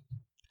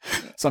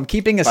 So I'm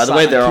keeping a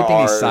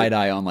side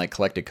eye on like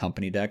Collected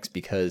Company decks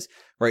because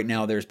right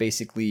now there's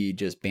basically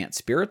just Bant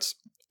Spirits,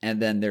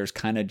 and then there's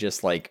kind of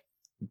just like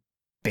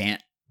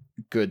Bant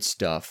good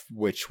stuff,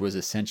 which was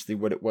essentially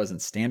what it was in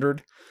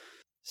Standard.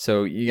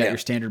 So you got your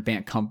standard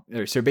Bant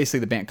so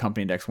basically the Bant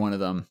Company deck's one of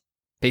them.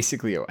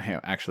 Basically,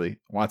 actually,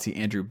 WotC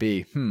Andrew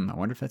B. I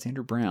wonder if that's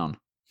Andrew Brown.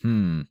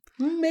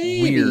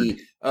 Maybe. Weird.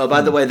 Oh,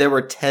 by the way, there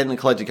were 10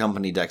 Collected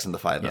Company decks in the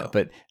 5-0. Yeah,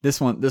 but this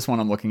one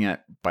I'm looking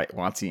at by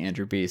WotC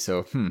Andrew B.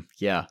 So,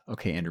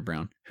 okay, Andrew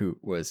Brown, who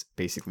was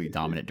basically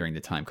dominant during the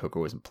time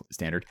Coco was in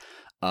Standard.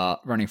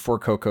 Running 4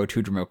 Coco,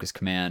 2 Dromoka's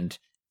Command,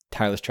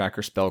 Tireless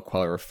Tracker, Spell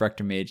Queller,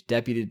 Refractor Mage,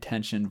 Deputy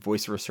Detention,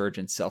 Voice of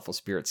Resurgence, Selfless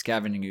Spirit,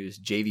 Scavenging Ooze,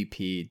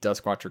 JVP,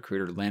 Duskwatch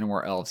Recruiter,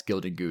 Llanowar Elves,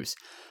 Gilded Goose.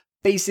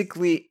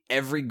 Basically,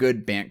 every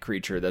good Bant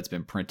creature that's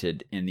been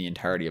printed in the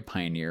entirety of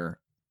Pioneer.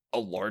 A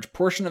large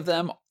portion of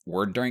them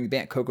were during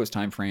Bant Coco's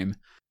time frame.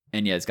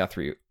 And yeah, it's got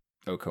 3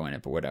 Oko in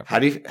it, but whatever. How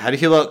do you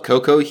feel about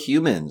Coco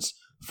Humans?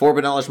 4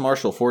 Benevolent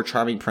Marshal, 4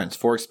 Charming Prince,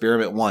 4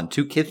 Experiment 1,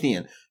 2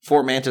 Kythian,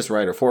 4 Mantis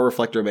Rider, 4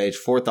 Reflector Mage,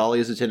 4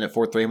 Thalia's Lieutenant,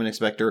 4 Thraben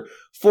Inspector,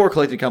 4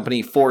 Collected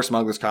Company, 4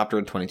 Smuggler's Copter,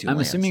 and 22 I'm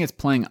lands. assuming it's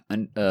playing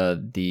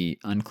the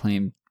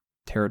Unclaimed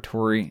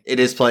Territory. It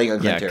is playing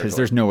Unclaimed Territory. Yeah, because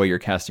there's no way you're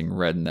casting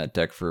red in that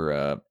deck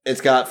for... It's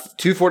got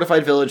 2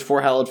 Fortified Village,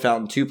 4 Hallowed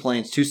Fountain, 2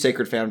 Plains, 2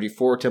 Sacred Foundry,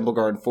 4 Temple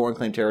Garden, 4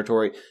 Unclaimed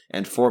Territory,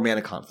 and 4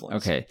 Mana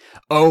Confluence. Okay.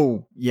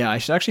 Oh, yeah, I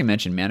should actually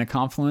mention Mana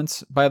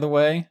Confluence, by the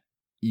way.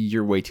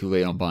 You're way too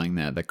late on buying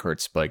that. That card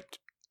spiked.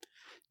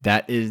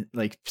 That is,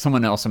 like,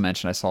 someone also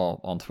mentioned, I saw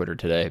on Twitter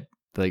today,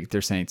 like,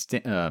 they're saying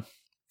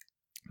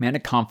Mana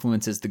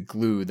Confluence is the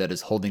glue that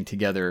is holding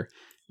together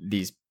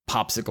these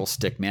popsicle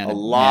stick mana. A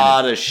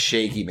lot of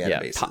shaky mana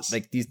bases.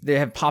 They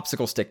have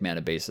popsicle stick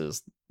mana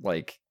bases,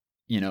 like,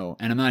 and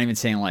I'm not even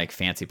saying, like,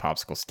 fancy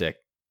popsicle stick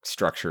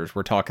structures.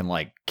 We're talking,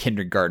 like,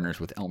 kindergartners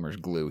with Elmer's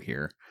glue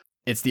here.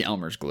 It's the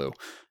Elmer's glue.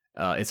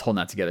 It's holding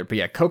that together. But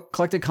yeah,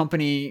 Collected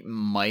Company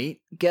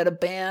might get a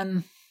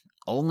ban,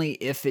 only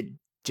if it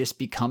just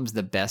becomes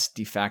the best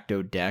de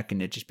facto deck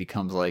and it just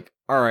becomes like,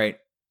 all right,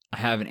 I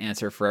have an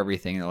answer for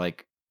everything. And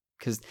like,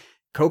 because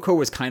Coco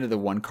was kind of the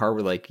one card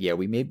where like, yeah,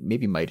 we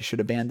maybe might have should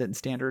have banned it in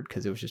Standard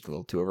because it was just a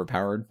little too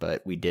overpowered,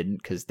 but we didn't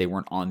because they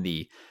weren't on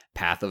the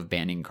path of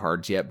banning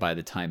cards yet by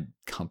the time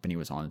Company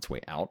was on its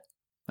way out.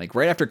 Like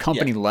right after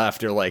Company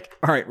left, they're like,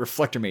 all right,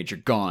 Reflector Mage, you're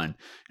gone.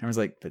 And I was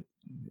like, but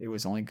it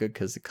was only good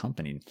because the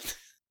Company.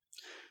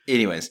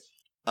 Anyways.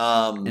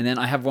 And then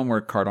I have one more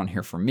card on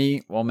here for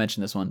me. Well, I'll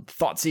mention this one.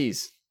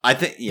 Thoughtseize. I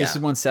think, This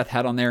is one Seth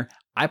had on there.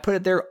 I put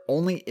it there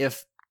only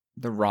if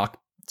the rock,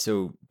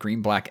 so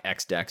green, black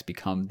X decks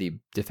become the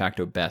de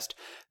facto best,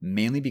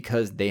 mainly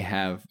because they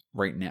have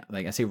right now,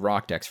 like I say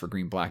rock decks for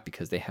green, black,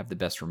 because they have the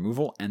best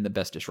removal and the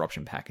best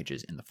disruption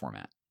packages in the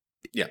format.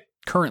 Yeah.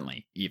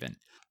 Currently, even.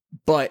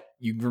 But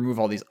you remove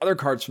all these other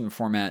cards from the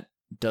format.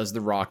 Does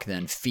the rock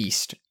then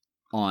feast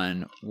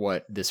on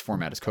what this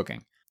format is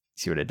cooking?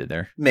 See what I did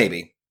there?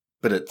 Maybe,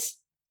 but it's.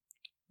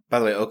 By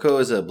the way, Oko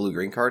is a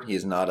blue-green card.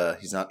 He's not a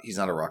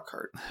rock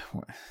card.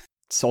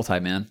 Sultai,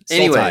 man.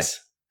 Anyways,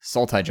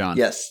 Sultai, John.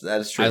 Yes,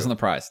 that is true. Eyes on the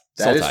prize.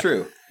 That is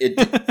true.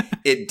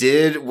 It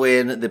did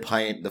win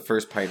the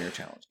first Pioneer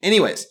Challenge.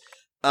 Anyways,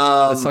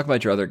 let's talk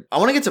about your other. I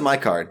want to get to my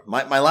card.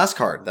 My last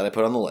card that I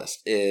put on the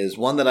list is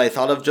one that I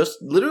thought of just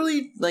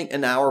literally like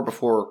an hour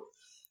before.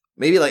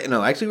 Maybe like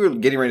no, actually we were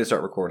getting ready to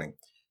start recording.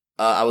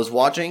 I was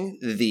watching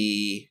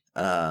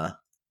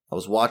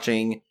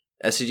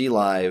SCG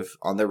Live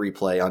on their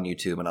replay on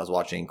YouTube, and I was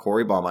watching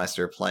Corey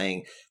Baumeister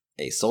playing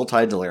a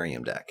Sultai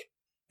Delirium deck.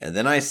 And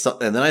then I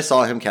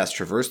saw him cast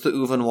Traverse the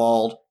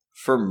Uvenwald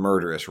for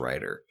Murderous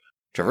Rider.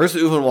 Traverse the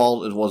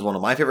Uvenwald was one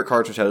of my favorite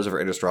cards for Shadows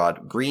over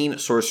Innistrad. Green,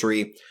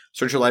 sorcery.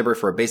 Search your library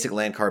for a basic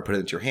land card, put it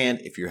into your hand.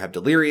 If you have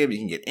Delirium, you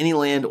can get any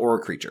land or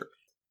a creature.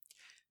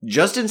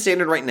 Just in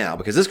Standard right now,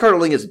 because this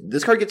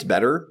card gets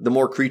better the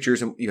more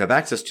creatures you have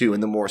access to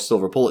and the more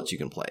silver bullets you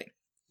can play.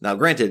 Now,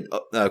 granted,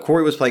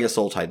 Corey was playing a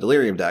Sultai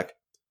Delirium deck.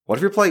 What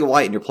if you're playing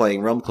white and you're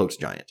playing Realm Cloak's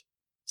Giant?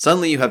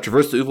 Suddenly you have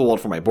Traverse the Uvenwald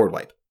for my board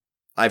wipe.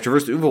 I have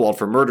Traverse the Uvenwald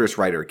for Murderous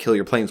Rider, kill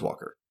your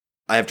Planeswalker.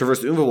 I have Traverse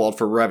the Uvenwald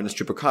for Ravenous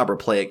Chupacabra,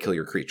 play it, kill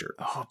your creature.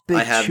 Oh, big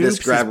I have Choops this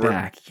grab is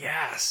back.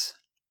 Yes.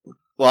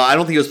 Well, I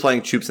don't think he was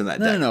playing Choops in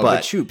that deck. No,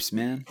 but Choops,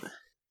 man.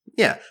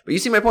 Yeah, but you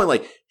see my point.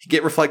 Like,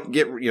 get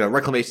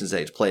Reclamation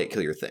Sage, play it,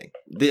 kill your thing.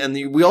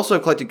 We also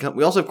have Court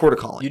of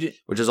Calling,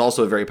 which is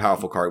also a very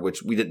powerful card,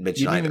 which we didn't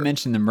mention. You didn't even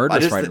mention the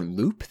Murderous Rider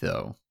loop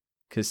though,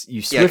 because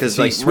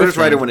Murderous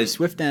Rider when it's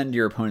swift end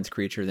your opponent's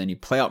creature, then you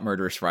play out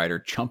Murderous Rider,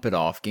 chump it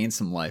off, gain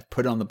some life,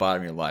 put it on the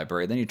bottom of your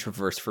library, then you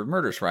traverse for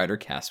Murderous Rider,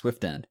 cast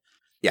Swift End.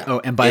 Yeah.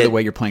 Oh, and by the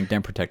way, you're playing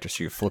Den Protector,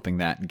 so you're flipping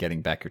that and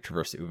getting back your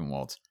Traverse to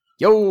Uvenwalds.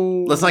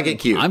 Yo, let's not get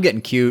cute. I'm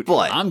getting cute.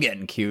 But I'm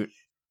getting cute.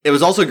 It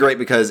was also great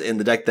because in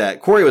the deck that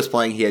Corey was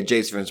playing, he had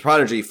Jace Vryn's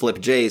Prodigy, flip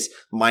Jace,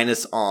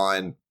 minus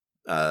on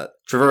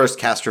Traverse,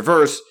 cast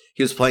Traverse.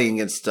 He was playing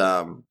against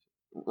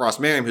Ross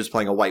Merriam, who's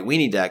playing a white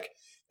weenie deck,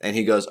 and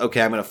he goes,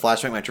 okay, I'm going to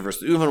flashback my Traverse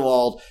to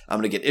Uvenwald, I'm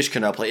going to get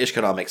Ishkana, play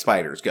Ishkana, make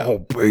spiders, go. Oh,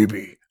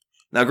 baby.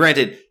 Now,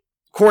 granted,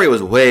 Corey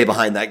was way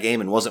behind that game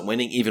and wasn't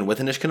winning even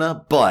with an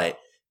Ishkana, but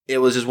it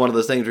was just one of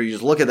those things where you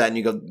just look at that and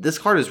you go, this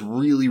card is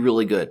really,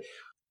 really good.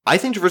 I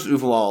think Traverse to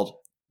Uvenwald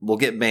will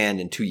get banned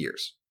in 2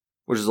 years.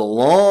 Which is a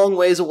long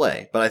ways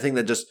away, but I think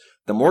that just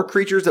the more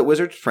creatures that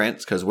Wizards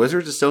prints, because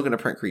Wizards is still going to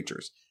print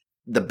creatures,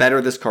 the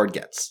better this card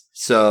gets.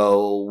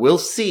 So we'll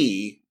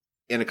see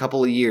in a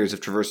couple of years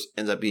if Traverse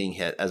ends up being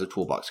hit as a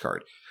toolbox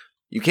card.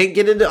 You can't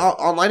get into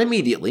online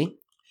immediately,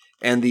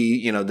 and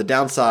the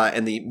downside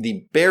and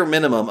the bare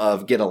minimum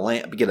of get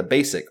a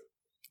basic.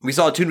 We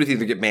saw Attune with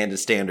Ether get banned in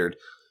Standard.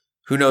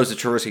 Who knows if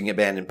Traverse can get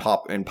banned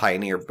in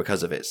Pioneer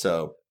because of it?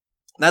 So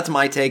that's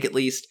my take, at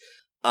least.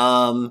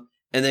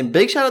 And then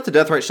big shout out to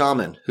Deathrite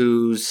Shaman,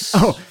 who's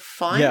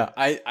fine. Yeah,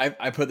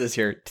 I put this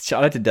here.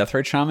 Shout out to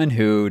Deathrite Shaman,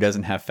 who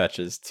doesn't have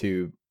fetches.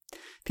 To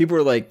people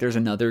were like, there's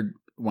another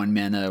 1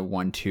 mana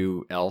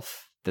 1/2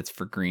 elf that's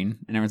for green,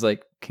 and everyone's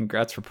like,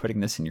 congrats for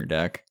putting this in your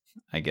deck,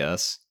 I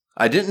guess.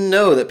 I didn't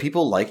know that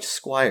people liked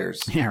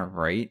squires. Yeah,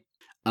 right.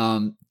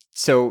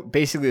 So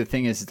basically the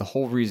thing is the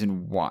whole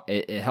reason why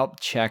it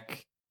helped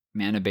check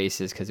mana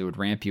bases because it would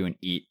ramp you and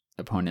eat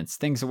opponents'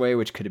 things away,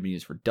 which could have been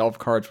used for delve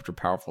cards, which were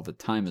powerful at the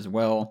time as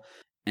well.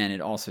 And it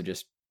also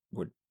just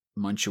would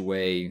munch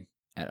away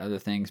at other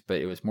things, but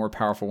it was more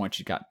powerful once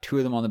you got 2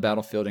 of them on the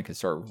battlefield and could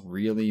start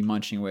really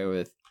munching away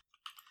with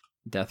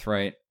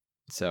Deathrite.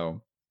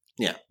 So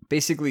yeah,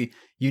 basically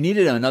you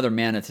needed another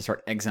mana to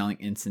start exiling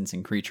instants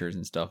and creatures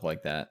and stuff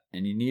like that,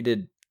 and you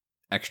needed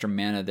extra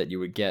mana that you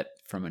would get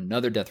from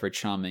another Deathrite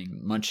Shaman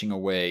munching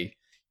away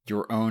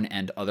your own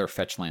and other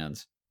fetch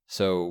lands.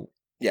 So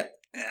yeah,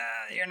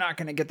 you're not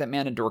going to get that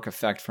mana dork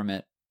effect from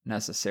it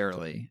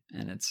necessarily,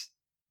 and it's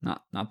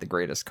not the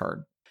greatest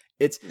card.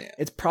 It's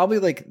probably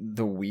like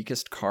the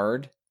weakest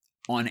card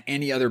on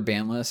any other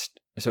ban list.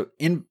 So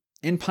in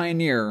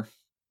Pioneer,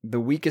 the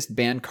weakest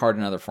banned card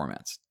in other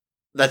formats.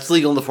 That's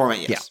legal in the format,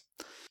 yes.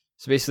 Yeah.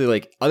 So basically,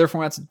 like other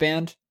formats it's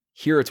banned,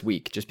 here it's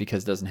weak just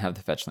because it doesn't have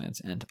the fetch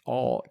lands. And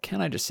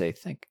can I just say,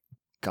 thank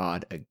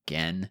God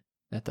again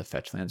that the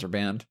fetch lands are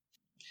banned.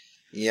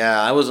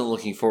 Yeah, I wasn't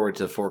looking forward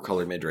to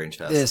 4-color mid-range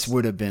fests. This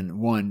would have been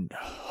one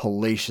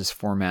hellacious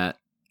format.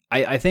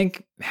 I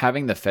think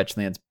having the fetch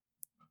lands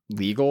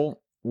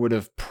legal would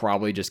have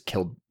probably just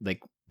killed, like,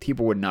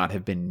 people would not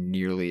have been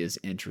nearly as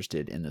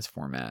interested in this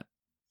format.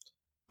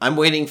 I'm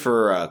waiting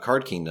for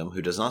Card Kingdom,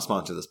 who does not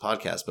sponsor this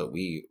podcast, but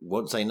we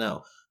won't say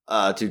no,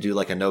 to do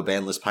like a no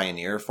ban list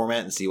Pioneer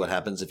format and see what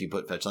happens if you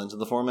put fetch lands in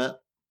the format.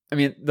 I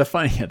mean, the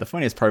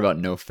funniest part about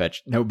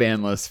no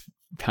ban list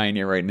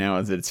Pioneer right now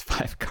is that it's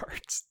 5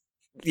 cards.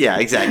 Yeah,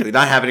 exactly.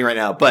 Not happening right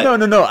now, but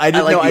no. I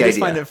just idea.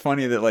 Find it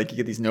funny that like you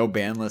get these no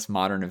ban list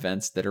modern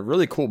events that are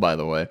really cool, by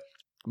the way,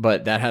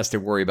 but that has to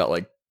worry about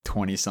like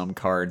 20 some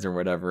cards or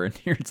whatever. And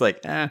here it's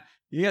like,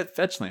 you get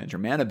fetch lands, your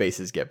mana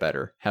bases get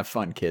better. Have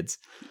fun, kids.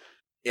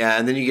 Yeah,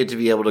 and then you get to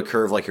be able to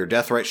curve like your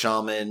Deathrite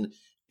Shaman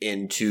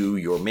into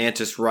your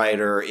Mantis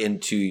Rider,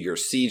 into your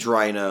Siege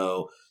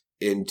Rhino,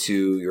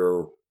 into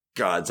your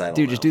gods. I don't know.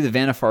 Dude, just do the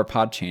Vannifar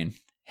pod chain.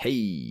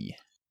 Hey.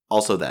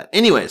 Also that.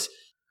 Anyways,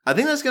 I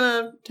think that's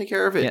gonna take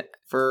care of it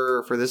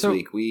for this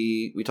week.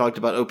 We talked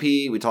about OP.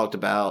 We talked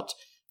about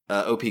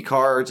OP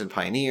cards and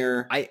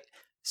Pioneer. I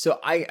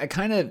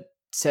kind of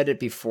said it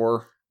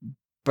before,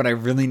 but I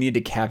really need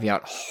to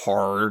caveat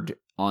hard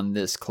on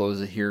this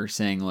close here,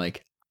 saying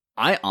like,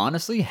 I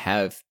honestly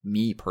have,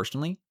 me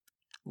personally,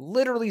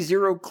 literally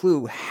zero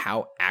clue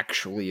how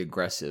actually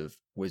aggressive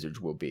Wizards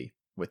will be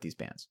with these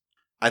bans.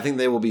 I think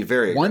they will be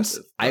very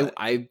aggressive.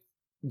 I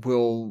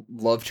will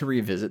love to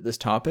revisit this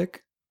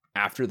topic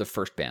after the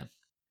first ban.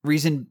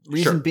 Reason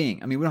Sure.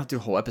 being, I mean, we don't have to do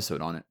a whole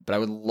episode on it, but I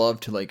would love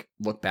to like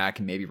look back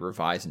and maybe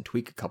revise and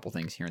tweak a couple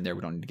things here and there.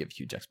 We don't need to give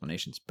huge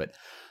explanations, but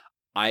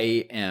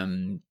I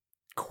am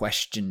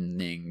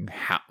questioning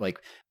how, like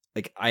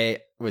I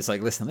was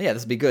like, listen, yeah,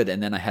 this would be good.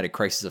 And then I had a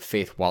crisis of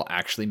faith while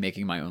actually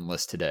making my own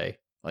list today,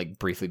 like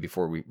briefly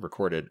before we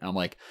recorded. And I'm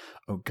like,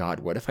 oh God,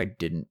 what if I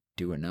didn't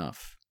do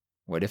enough?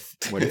 What if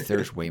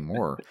there's way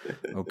more?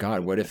 Oh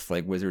God, what if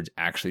like Wizards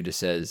actually just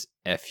says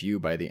F you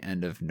by the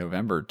end of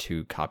November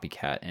to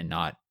Copycat and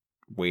not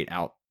wait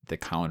out the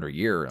calendar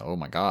year? Oh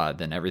my God,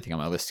 then everything on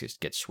my list just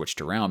gets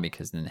switched around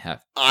because then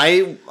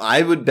I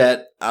would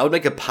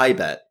make a pie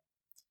bet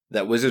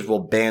that Wizards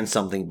will ban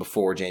something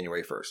before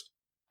January 1st.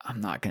 I'm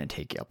not going to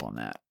take you up on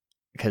that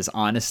because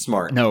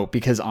Smart. No,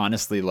 because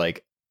honestly,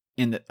 like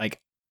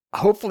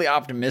hopefully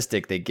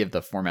optimistic, they give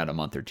the format a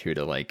month or two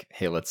to like,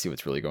 hey, let's see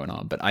what's really going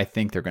on. But I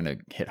think they're going to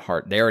hit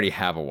hard. They already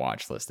have a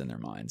watch list in their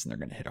minds and they're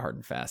going to hit hard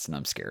and fast. And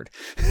I'm scared.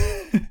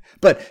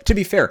 But to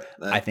be fair,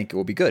 I think it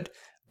will be good.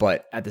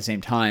 But at the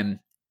same time,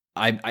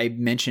 I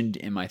mentioned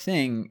in my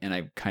thing, and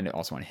I kind of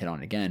also want to hit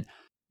on it again,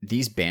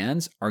 these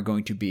bans are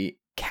going to be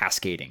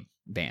cascading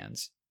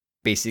bans.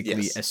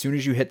 Basically, Yes. As soon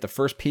as you hit the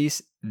first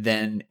piece,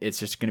 then it's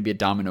just going to be a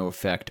domino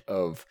effect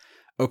of,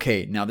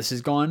 okay, now this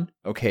is gone.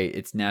 Okay,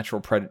 it's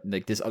natural predator.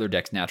 Like this other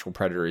deck's natural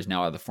predator is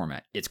now out of the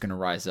format. It's going to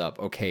rise up.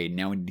 Okay,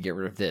 now we need to get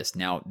rid of this.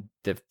 Now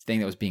the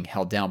thing that was being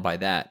held down by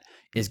that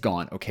is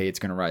gone. Okay, it's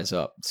going to rise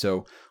up.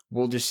 So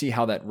we'll just see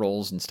how that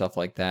rolls and stuff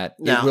like that.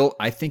 Now,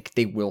 I think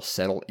they will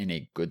settle in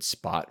a good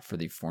spot for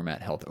the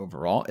format health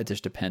overall. It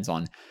just depends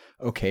on,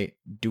 okay,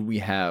 do we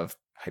have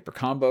hyper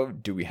combo?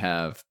 Do we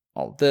have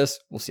all of this?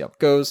 We'll see how it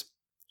goes.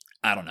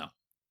 I don't know.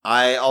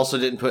 I also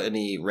didn't put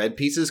any red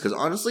pieces because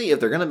honestly, if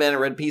they're going to ban a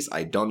red piece,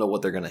 I don't know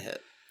what they're going to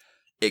hit.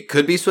 It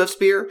could be Swift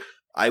Spear.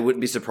 I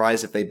wouldn't be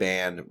surprised if they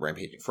banned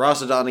Rampaging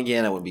Ferocidon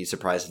again. I wouldn't be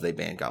surprised if they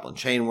banned Goblin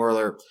Chain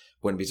Whirler.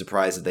 Wouldn't be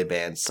surprised if they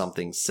banned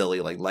something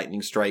silly like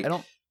Lightning Strike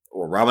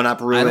or Ramanap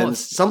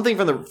Ruins. Something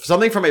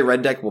from a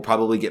red deck will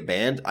probably get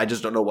banned. I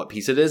just don't know what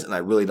piece it is, and I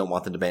really don't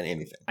want them to ban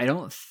anything. I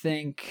don't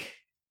think,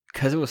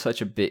 because it was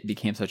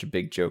became such a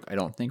big joke, I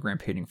don't think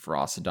Rampaging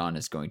Ferocidon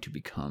is going to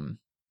become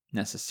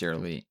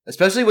necessarily.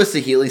 Especially with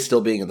Saheeli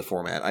still being in the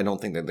format, I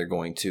don't think that they're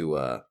going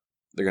to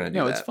do that.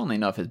 No, it's funnily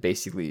enough,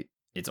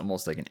 it's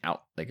almost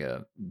like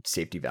a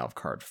safety valve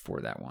card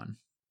for that one.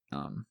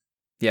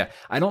 Yeah,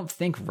 I don't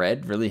think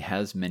Red really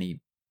has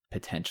many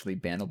potentially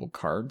bannable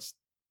cards.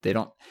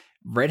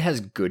 Red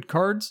has good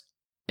cards.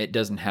 It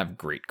doesn't have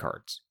great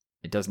cards.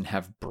 It doesn't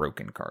have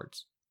broken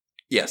cards.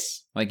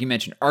 Yes. Like you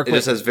mentioned, Arclight. It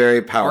just has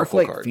very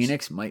powerful cards.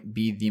 Phoenix might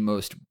be the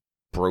most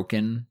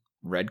broken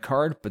red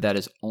card, but that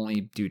is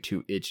only due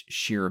to its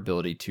sheer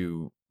ability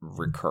to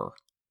recur.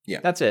 Yeah.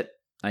 That's it.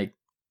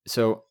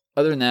 So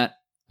other than that,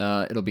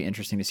 it'll be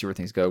interesting to see where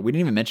things go. We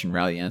didn't even mention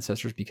Rally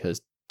Ancestors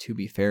because, to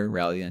be fair,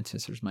 Rally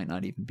Ancestors might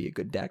not even be a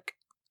good deck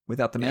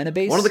without the mana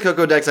base. One of the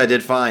Coco decks I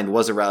did find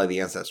was a Rally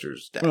the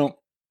Ancestors deck. Well,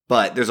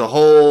 but there's a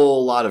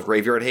whole lot of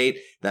graveyard hate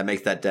that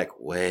makes that deck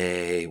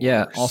way worse.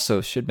 Yeah, also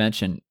should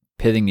mention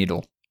Pithing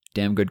Needle.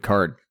 Damn good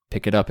card.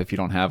 Pick it up if you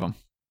don't have them.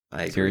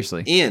 I agree.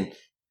 Seriously. Ian,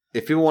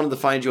 if people wanted to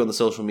find you on the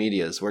social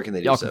medias, where can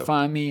they do so? Y'all can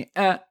find me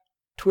on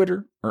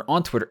Twitter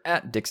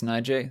at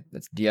DixonIJ.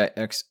 That's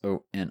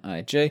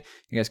DIXONIJ.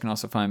 You guys can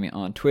also find me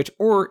on Twitch,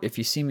 or if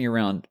you see me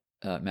around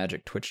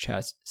Magic Twitch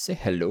chats, say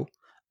hello.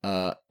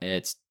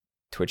 It's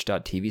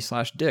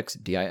twitch.tv/Dix,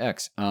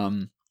 DIX.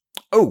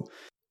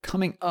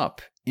 Coming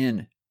up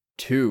in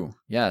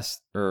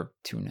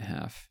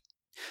 2.5.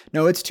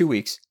 No, it's 2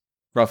 weeks,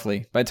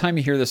 roughly. By the time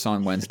you hear this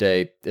on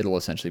Wednesday, it'll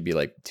essentially be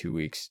like 2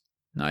 weeks.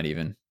 Not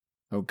even.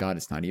 Oh God,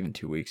 it's not even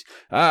 2 weeks.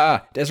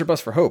 Desert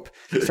Bus for Hope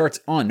starts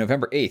on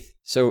November 8th.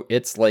 So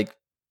it's like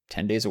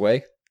 10 days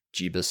away.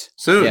 Jeebus.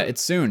 Soon. Yeah,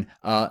 it's soon.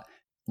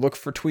 Look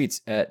for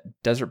tweets at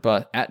Desert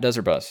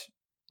Bus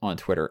on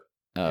Twitter.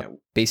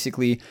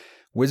 Basically,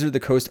 Wizard of the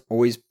Coast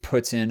always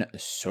puts in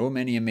so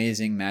many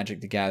amazing Magic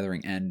the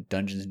Gathering and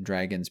Dungeons and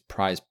Dragons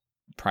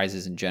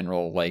prizes in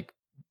general. Like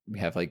we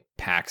have like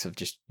packs of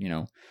just,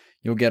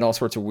 you'll get all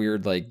sorts of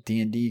weird like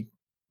D&D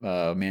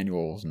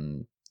manuals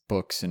and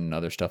books and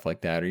other stuff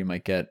like that, or you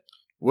might get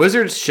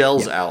Wizards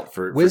shells out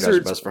for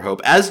Desert Bus for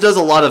Hope, as does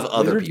a lot of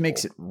other Wizards people.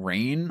 Makes it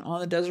rain on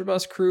the Desert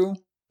Bus crew.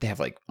 They have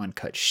like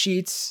uncut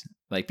sheets.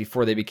 Like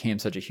before they became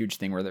such a huge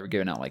thing where they were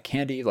giving out like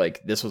candy, like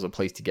this was a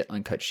place to get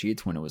uncut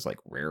sheets when it was like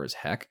rare as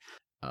heck.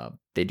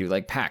 They do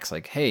like packs,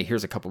 like, hey,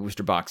 here's a couple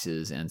booster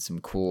boxes and some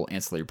cool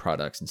ancillary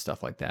products and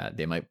stuff like that.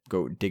 They might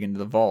go dig into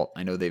the vault.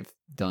 I know they've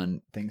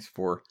done things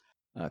for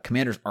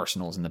Commander's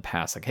Arsenals in the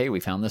past, like, hey, we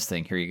found this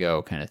thing, here you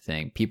go, kind of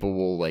thing. People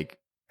will like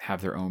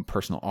have their own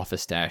personal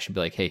office stash and be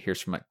like, hey,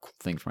 here's my cool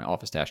thing for my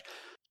office stash.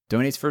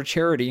 Donates for a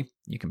charity.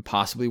 You can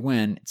possibly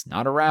win. It's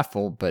not a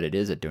raffle, but it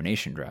is a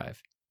donation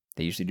drive.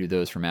 They usually do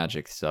those for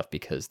Magic stuff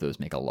because those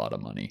make a lot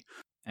of money.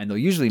 And they'll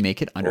usually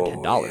make it under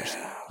 $10,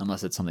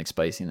 unless it's something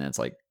spicy. And that's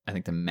like, I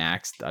think the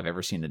max I've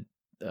ever seen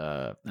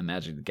a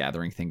Magic the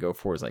Gathering thing go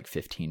for is like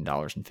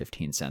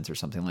 $15.15 or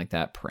something like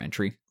that per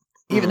entry.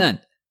 Even then,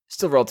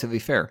 still relatively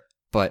fair.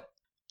 But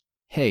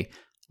hey,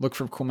 look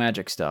for cool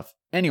Magic stuff.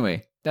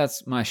 Anyway,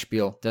 that's my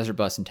spiel. Desert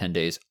Bus in 10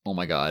 days. Oh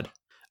my God.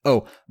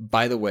 Oh,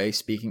 by the way,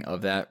 speaking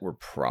of that, we're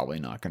probably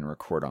not going to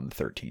record on the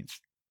 13th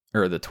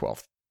or the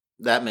 12th.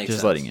 That makes sense.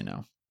 Just letting you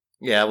know.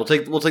 Yeah, we'll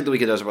take the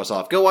week of Desert Bus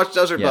off. Go watch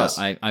Desert Bus.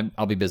 Yeah,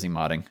 I'll be busy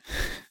modding.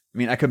 I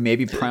mean, I could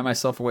maybe pry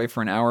myself away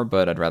for an hour,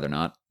 but I'd rather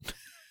not.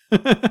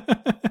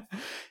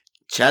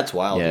 Chat's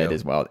wild. Yeah, it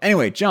is wild.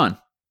 Anyway, John,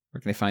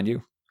 where can they find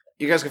you?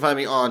 You guys can find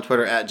me on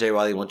Twitter at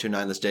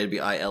JWiley129. That's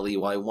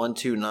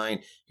JWiley129. You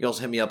can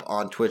also hit me up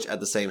on Twitch at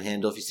the same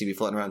handle. If you see me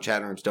floating around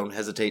chat rooms, don't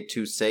hesitate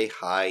to say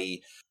hi.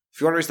 If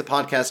you want to reach the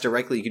podcast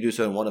directly, you can do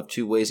so in one of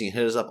two ways. You can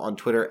hit us up on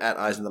Twitter at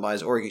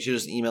EyesOnTheMize, or you can shoot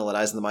us an email at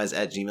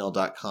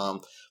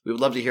eyesonthemise@gmail.com. We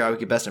would love to hear how we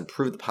can best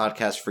improve the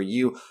podcast for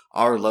you,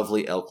 our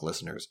lovely elk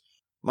listeners.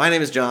 My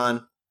name is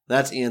John.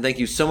 That's Ian. Thank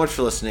you so much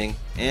for listening,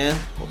 and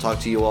we'll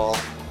talk to you all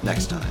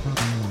next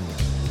time.